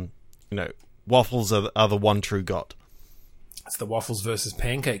waffles are the one true god. It's the waffles versus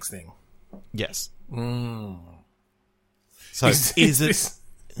pancakes thing. Yes. Mm. So is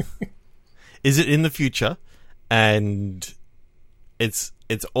it in the future, and it's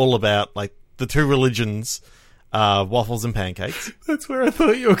all about like the two religions, waffles and pancakes? That's where I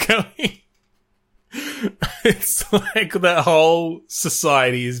thought you were going. It's like that whole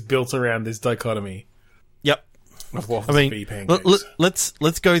society is built around this dichotomy. Yep. Of waffles and pancakes.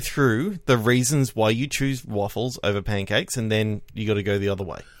 Let's go through the reasons why you choose waffles over pancakes, and then you got to go the other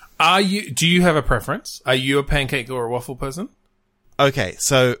way. Do you have a preference? Are you a pancake or a waffle person? Okay,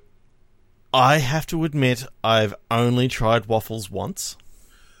 so I have to admit I've only tried waffles once.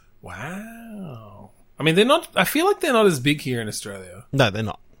 Wow. I mean, I feel like they're not as big here in Australia. No, they're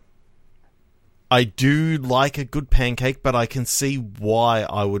not. I do like a good pancake, but I can see why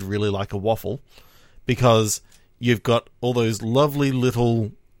I would really like a waffle, because you've got all those lovely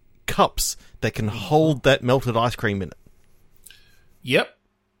little cups that can hold that melted ice cream in it. Yep.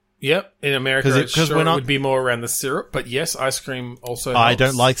 In America, it would be more around the syrup, but yes, ice cream also helps. I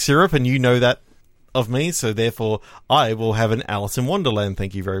don't like syrup, and you know that of me, so therefore I will have an Alice in Wonderland,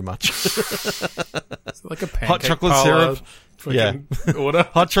 thank you very much. It's like a pancake hot chocolate syrup. Yeah. Order.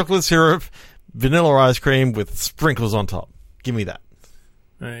 Hot chocolate syrup, vanilla ice cream with sprinkles on top. Give me that.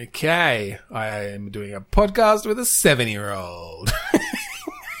 Okay. I am doing a podcast with a 7-year-old.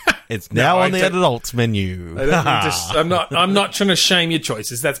 It's now on the adults menu. I'm not trying to shame your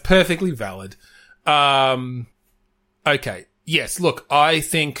choices. That's perfectly valid. Okay. Yes. Look, I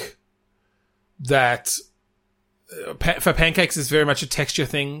think that for pancakes, it's very much a texture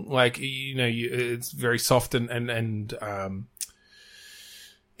thing. Like, it's very soft and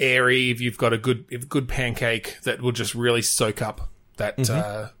airy. If you've got a good pancake that will just really soak up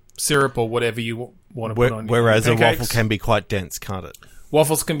that syrup or whatever you want to put on. Whereas your a waffle can be quite dense, can't it?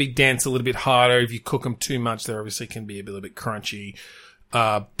 Waffles can be dense, a little bit harder. If you cook them too much, they obviously can be a little bit crunchy.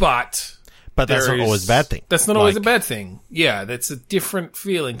 But that's not always a bad thing. That's not always a bad thing. Yeah, that's a different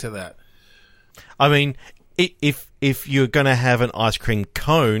feeling to that. I mean, if you're going to have an ice cream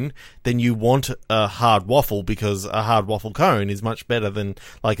cone, then you want a hard waffle, because a hard waffle cone is much better than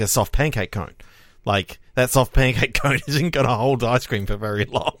like a soft pancake cone. Like, that soft pancake cone isn't going to hold ice cream for very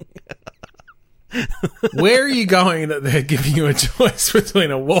long. Where are you going that they're giving you a choice between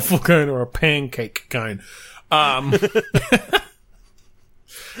a waffle cone or a pancake cone? But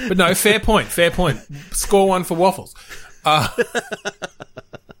no, fair point. Score one for waffles.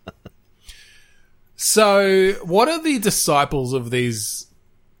 So, what are the disciples of these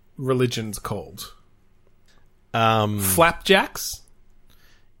religions called? Flapjacks?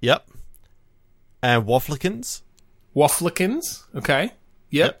 Yep. And wafflikins? Wafflikins, okay.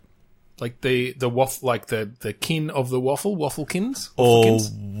 Yep. Like the waffle, like the kin of the wafflekins? Or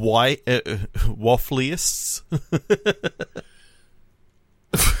white waffleists?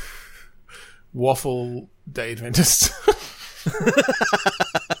 Waffle Day Adventists.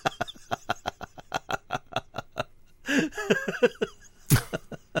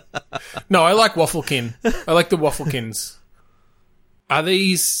 No, I like wafflekin. I like the wafflekins. Are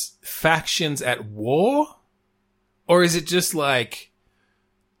these factions at war? Or is it just like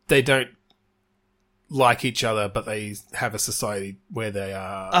they don't like each other, but they have a society where they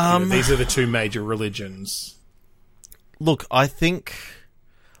are... these are the two major religions. Look, I think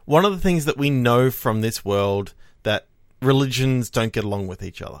one of the things that we know from this world, that religions don't get along with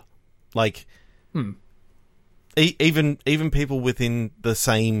each other. Like... Even people within the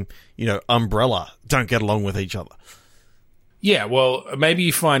same, umbrella don't get along with each other. Yeah, well, maybe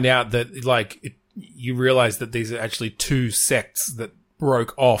you find out that, like, you realize that these are actually two sects that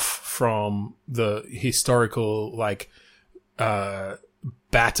broke off from the historical, like,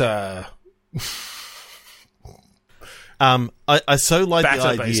 batter... I so like the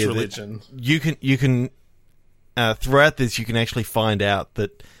idea religion. That you can throughout this, you can actually find out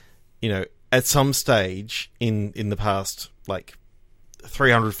that, at some stage in the past, like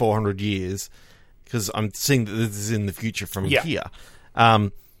 300, 400 years, because I'm seeing that this is in the future from here,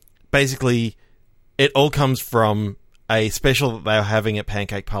 basically, it all comes from a special that they were having at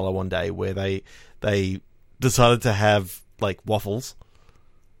Pancake Parlor one day, where they decided to have, like, waffles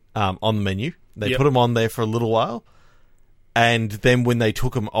on the menu. They put them on there for a little while, and then when they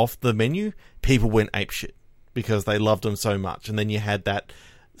took them off the menu, people went apeshit because they loved them so much. And then you had that...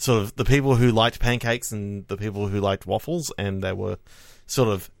 sort of the people who liked pancakes and the people who liked waffles, and they were sort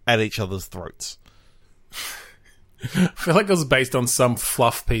of at each other's throats. I feel like it was based on some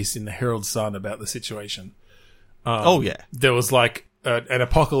fluff piece in the Herald Sun about the situation. There was like an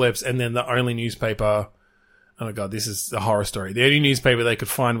apocalypse, and then the only newspaper... Oh my god, this is a horror story. The only newspaper they could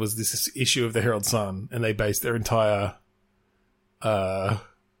find was this issue of the Herald Sun, and they based their entire,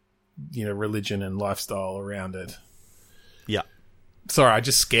 religion and lifestyle around it. Yeah. Sorry, I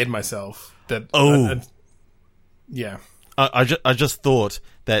just scared myself. Yeah. I just thought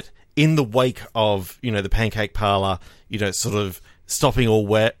that in the wake of, the Pancake Parlor, sort of stopping all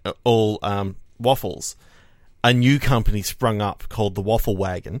waffles, a new company sprung up called the Waffle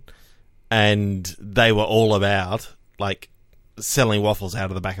Wagon, and they were all about, like, selling waffles out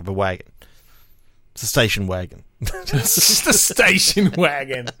of the back of a wagon. It's a station wagon. It's just a station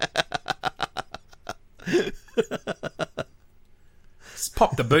wagon.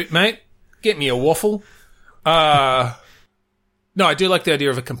 Pop the boot, mate. Get me a waffle. No, I do like the idea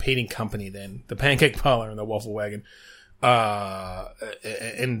of a competing company then. The Pancake Parlor and the Waffle Wagon.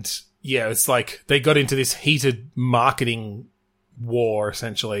 And yeah, it's like they got into this heated marketing war,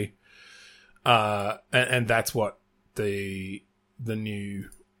 essentially. And that's what the new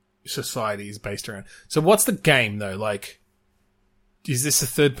society is based around. So what's the game, though? Like, is this a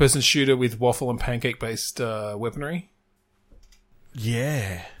third-person shooter with waffle and pancake-based weaponry?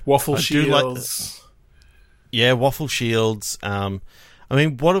 Yeah. Waffle shields. Waffle shields. I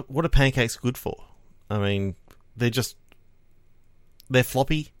mean, what are pancakes good for? I mean, they're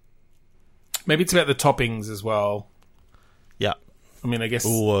floppy. Maybe it's about the toppings as well. Yeah. I mean, I guess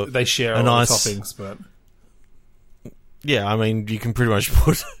they share all the toppings, but... Yeah, I mean, you can pretty much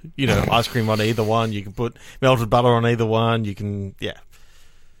put, ice cream on either one. You can put melted butter on either one. You can,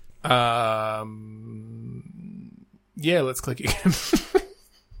 Yeah, let's click again.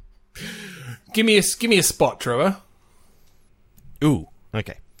 Give me a spot, Trevor. Ooh,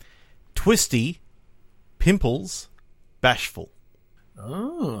 okay. Twisty, Pimples, Bashful.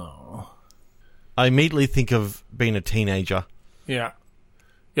 Oh. I immediately think of being a teenager. Yeah.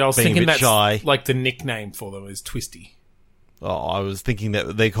 Yeah, I was Being a thinking bit that's shy. like the nickname for them is Twisty. Oh, I was thinking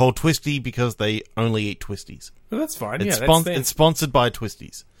that they call Twisty because they only eat Twisties. Well, that's fine. It's, yeah, it's sponsored by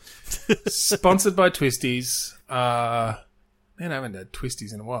Twisties. Sponsored by Twisties. Man, I haven't had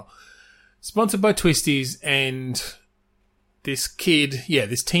Twisties in a while. Sponsored by Twisties, and this kid,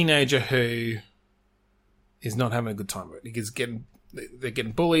 this teenager who is not having a good time with it. They're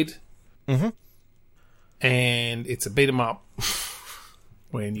getting bullied. Mm-hmm. And it's a beat 'em up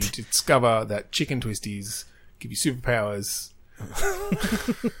when you discover that chicken twisties give you superpowers.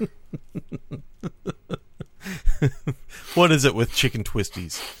 What is it with chicken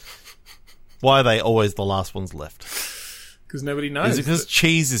twisties? Why are they always the last ones left? Because nobody knows. Is it because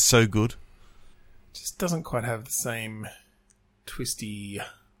cheese is so good? Just doesn't quite have the same twisty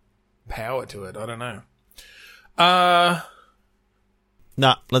power to it. I don't know.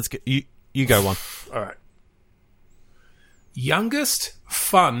 Nah, let's get you go one. All right. Youngest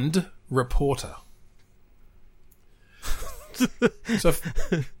fund reporter. So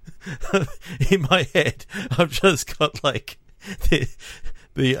In my head, I've just got like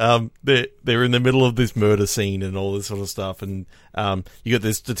they're in the middle of this murder scene and all this sort of stuff, and you got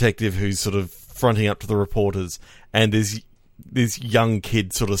this detective who's sort of fronting up to the reporters, and this young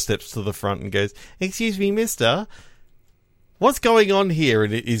kid sort of steps to the front and goes, "Excuse me, mister, what's going on here?"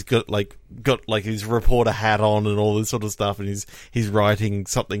 And he's got his reporter hat on and all this sort of stuff, and he's writing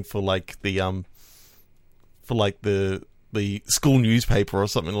something for like the school newspaper or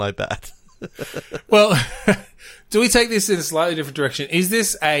something like that. Well, do we take this in a slightly different direction? Is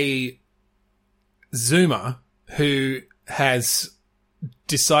this a Zoomer who has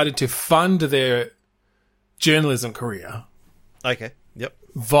decided to fund their journalism career Okay. Yep.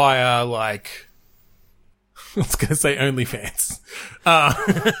 via, like, I was going to say OnlyFans,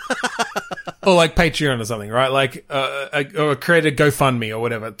 or like Patreon or something, right? Like, or create a GoFundMe or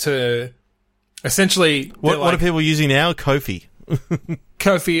whatever to essentially... What are people using now? Ko-fi.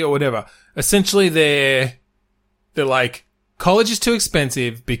 Ko-fi or whatever. Essentially, they're like, college is too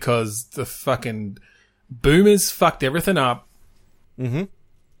expensive because the fucking boomers fucked everything up. Mm-hmm.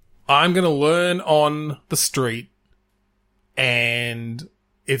 I'm going to learn on the street, and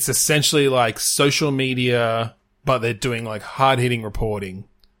it's essentially like social media, but they're doing like hard-hitting reporting,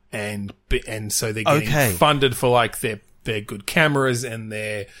 and so they're getting funded for like their good cameras and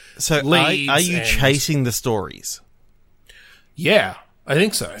their leads. Are you chasing the stories? Yeah, I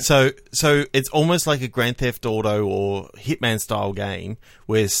think so. So it's almost like a Grand Theft Auto or Hitman style game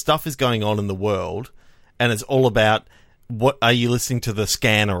where stuff is going on in the world, and it's all about what are you listening to the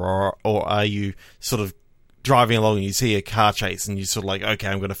scanner, or are you sort of driving along and you see a car chase and you sort of like, okay,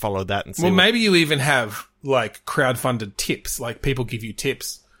 I'm going to follow that and see. Well, maybe you even have like crowdfunded tips, like people give you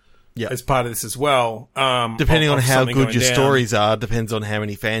tips. Yeah, as part of this as well. Depending on how good your stories are, depends on how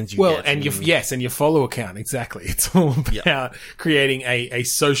many fans you get. Well, and your follow account, exactly. It's all about creating a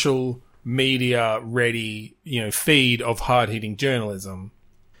social media ready, feed of hard hitting journalism.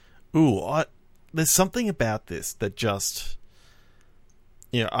 Ooh, there's something about this that just,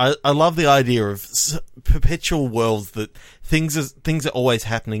 I love the idea of perpetual worlds that things are always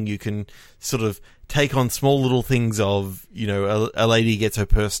happening. You can sort of take on small little things of, a lady gets her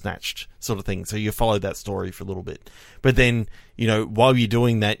purse snatched sort of thing. So you follow that story for a little bit. But then, while you're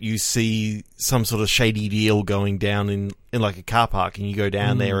doing that, you see some sort of shady deal going down in like a car park, and you go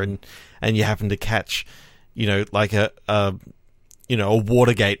down there and you happen to catch, like a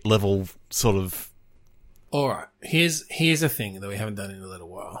Watergate level sort of. All right. Here's a thing that we haven't done in a little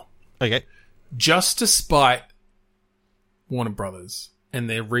while. Okay. Just to spite Warner Brothers and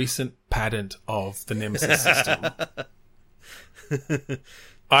their recent patent of the Nemesis system,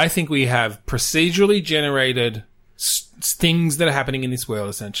 I think we have procedurally generated things that are happening in this world,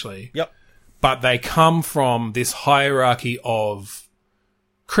 essentially. Yep. But they come from this hierarchy of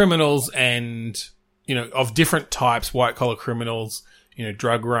criminals and, of different types, white-collar criminals,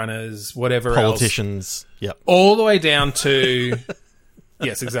 drug runners, whatever politicians, yep. All the way down to...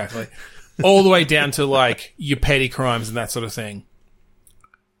 yes, exactly. All the way down to, like, your petty crimes and that sort of thing.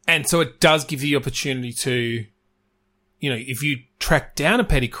 And so it does give you the opportunity to, if you track down a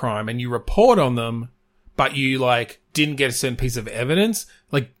petty crime and you report on them, but you, like, didn't get a certain piece of evidence,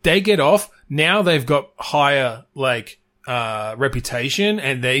 like, they get off. Now they've got higher, like, reputation,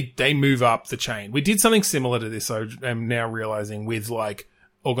 and they move up the chain. We did something similar to this, I'm now realizing, with, like,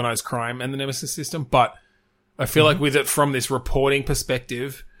 organized crime and the Nemesis system, but I feel like with it from this reporting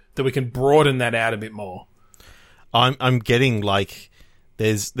perspective that we can broaden that out a bit more. I'm getting like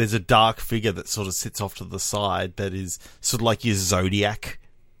there's a dark figure that sort of sits off to the side that is sort of like your Zodiac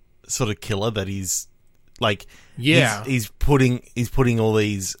sort of killer that he's like he's putting all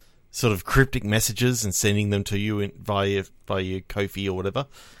these sort of cryptic messages and sending them to you via Kofi or whatever.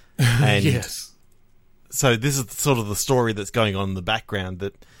 And yes. So this is sort of the story that's going on in the background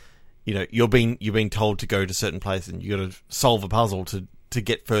that, you know, you're being told to go to a certain place and you got to solve a puzzle to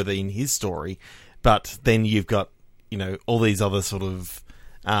get further in his story. But then you've got, you know, all these other sort of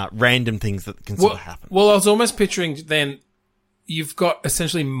random things that can sort of happen. Well, I was almost picturing then you've got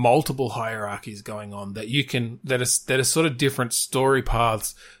essentially multiple hierarchies going on that you can that are sort of different story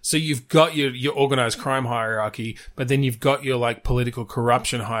paths. So you've got your organized crime hierarchy, but then you've got your like political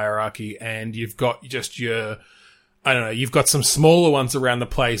corruption hierarchy, and you've got just your, I don't know, you've got some smaller ones around the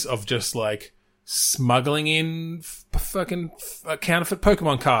place of just like smuggling in fucking counterfeit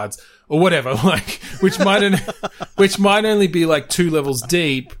Pokemon cards or whatever, like which might only be like 2 levels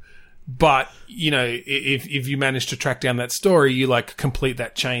deep. But, you know, if you manage to track down that story, you like complete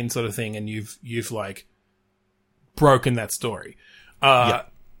that chain sort of thing, and you've like broken that story. But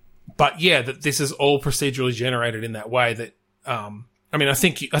yeah, that this is all procedurally generated in that way that, I mean, I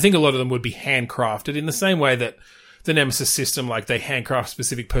think a lot of them would be handcrafted in the same way that the Nemesis system, like they handcraft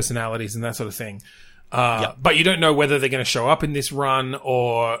specific personalities and that sort of thing. But you don't know whether they're going to show up in this run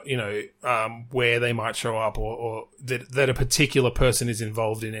or, you know, where they might show up or that a particular person is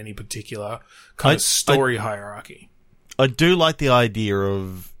involved in any particular kind of story hierarchy. I do like the idea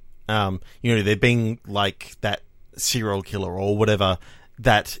of, you know, there being like that serial killer or whatever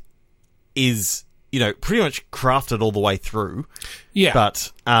that is, you know, pretty much crafted all the way through. Yeah.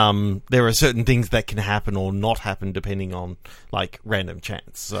 But there are certain things that can happen or not happen depending on like random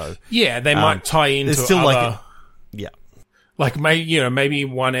chance. So yeah, they might tie into still other, like maybe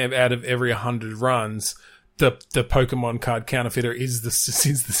one out of every 100 runs, the Pokemon card counterfeiter is the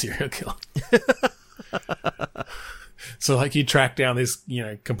serial killer. So like you track down this, you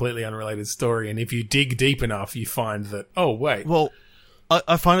know, completely unrelated story, and if you dig deep enough, you find that, oh wait, well,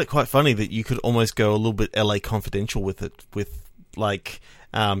 I find it quite funny that you could almost go a little bit LA Confidential with it, with like,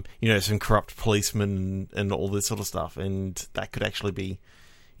 you know, some corrupt policemen and all this sort of stuff, and that could actually be,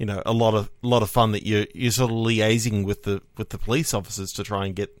 you know, a lot of fun that you're sort of liaising with the police officers to try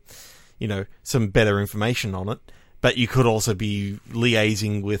and get, you know, some better information on it. But you could also be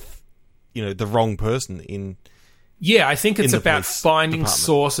liaising with, you know, the wrong person in. Yeah, I think it's about finding department.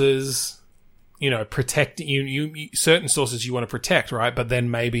 Sources. You know, protecting you certain sources you want to protect, right? But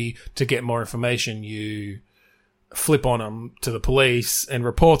then maybe to get more information, you flip on them to the police and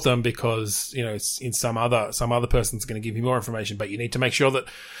report them because, you know, it's in some other person's going to give you more information. But you need to make sure that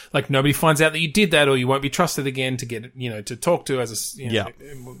like nobody finds out that you did that, or you won't be trusted again to get, you know, to talk to as a, you know,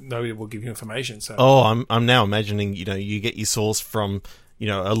 nobody will give you information. So I'm now imagining, you know, you get your source from, you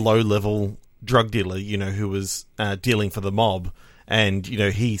know, a low level drug dealer, you know, who was dealing for the mob. And, you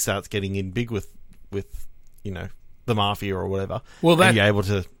know, he starts getting in big with, you know, the mafia or whatever. Well, and you're able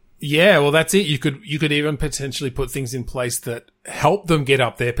to. Yeah, well, that's it. You could even potentially put things in place that help them get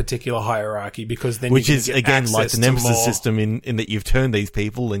up their particular hierarchy, because then which you is get again like the Nemesis more system in that you've turned these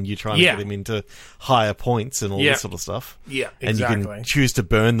people and you're trying to get them into higher points and all this sort of stuff. Yeah, exactly. And you can choose to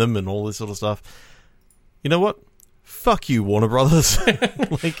burn them and all this sort of stuff. You know what? Fuck you, Warner Brothers.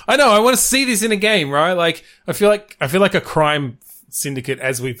 Like, I know. I want to see this in a game, right? Like, I feel like a crime syndicate,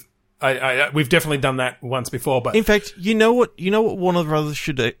 as we've definitely done that once before. But in fact, you know what Warner Brothers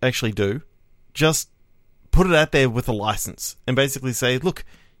should actually do? Just put it out there with a license and basically say, look,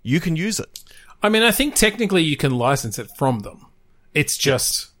 you can use it. I mean, I think technically you can license it from them. It's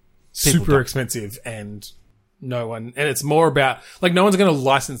just super expensive, and and it's more about like no one's going to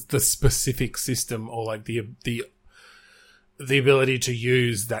license the specific system or like the ability to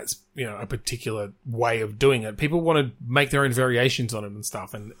use that's, you know, a particular way of doing it. People want to make their own variations on it and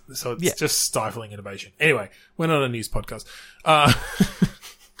stuff, and so it's just stifling innovation. Anyway, we're not a news podcast. I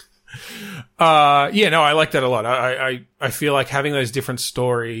like that a lot. I feel like having those different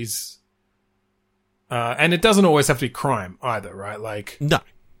stories, and it doesn't always have to be crime either, right? Like, no,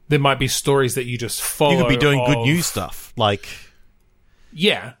 there might be stories that you just follow. You could be doing good news stuff, like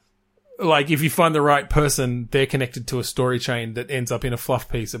like if you find the right person, they're connected to a story chain that ends up in a fluff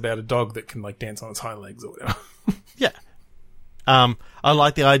piece about a dog that can like dance on its hind legs or whatever. Yeah. I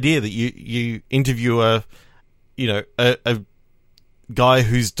like the idea that you interview a guy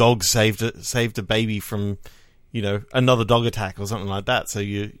whose dog saved a baby from, you know, another dog attack or something like that. So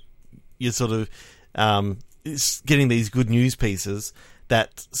you're sort of getting these good news pieces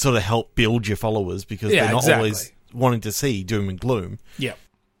that sort of help build your followers because Yeah, they're not exactly. always wanting to see doom and gloom. Yeah.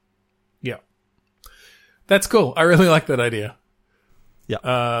 Yeah. That's cool. I really like that idea.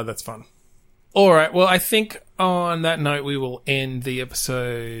 Yeah. That's fun. All right. Well, I think on that note, we will end the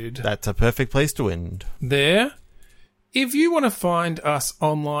episode That's a perfect place to end. there. If you want to find us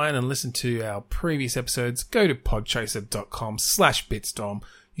online and listen to our previous episodes, go to podchaser.com/bitstorm.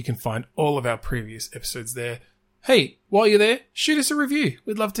 You can find all of our previous episodes there. Hey, while you're there, shoot us a review.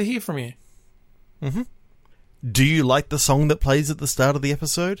 We'd love to hear from you. Do you like the song that plays at the start of the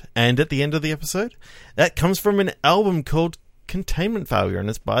episode and at the end of the episode? That comes from an album called Containment Failure, and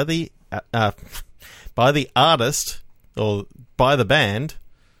it's by the artist, or by the band,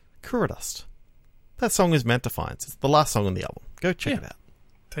 Kuradust. That song is Mantifiance. It's the last song on the album. Go check it out.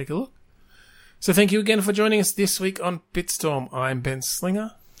 Take a look. So thank you again for joining us this week on Bitstorm. I'm Ben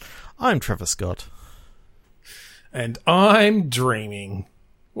Slinger. I'm Trevor Scott. And I'm dreaming.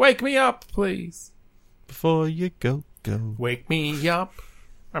 Wake me up, please. Before you go. Wake me up.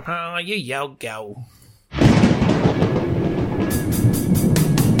 You go.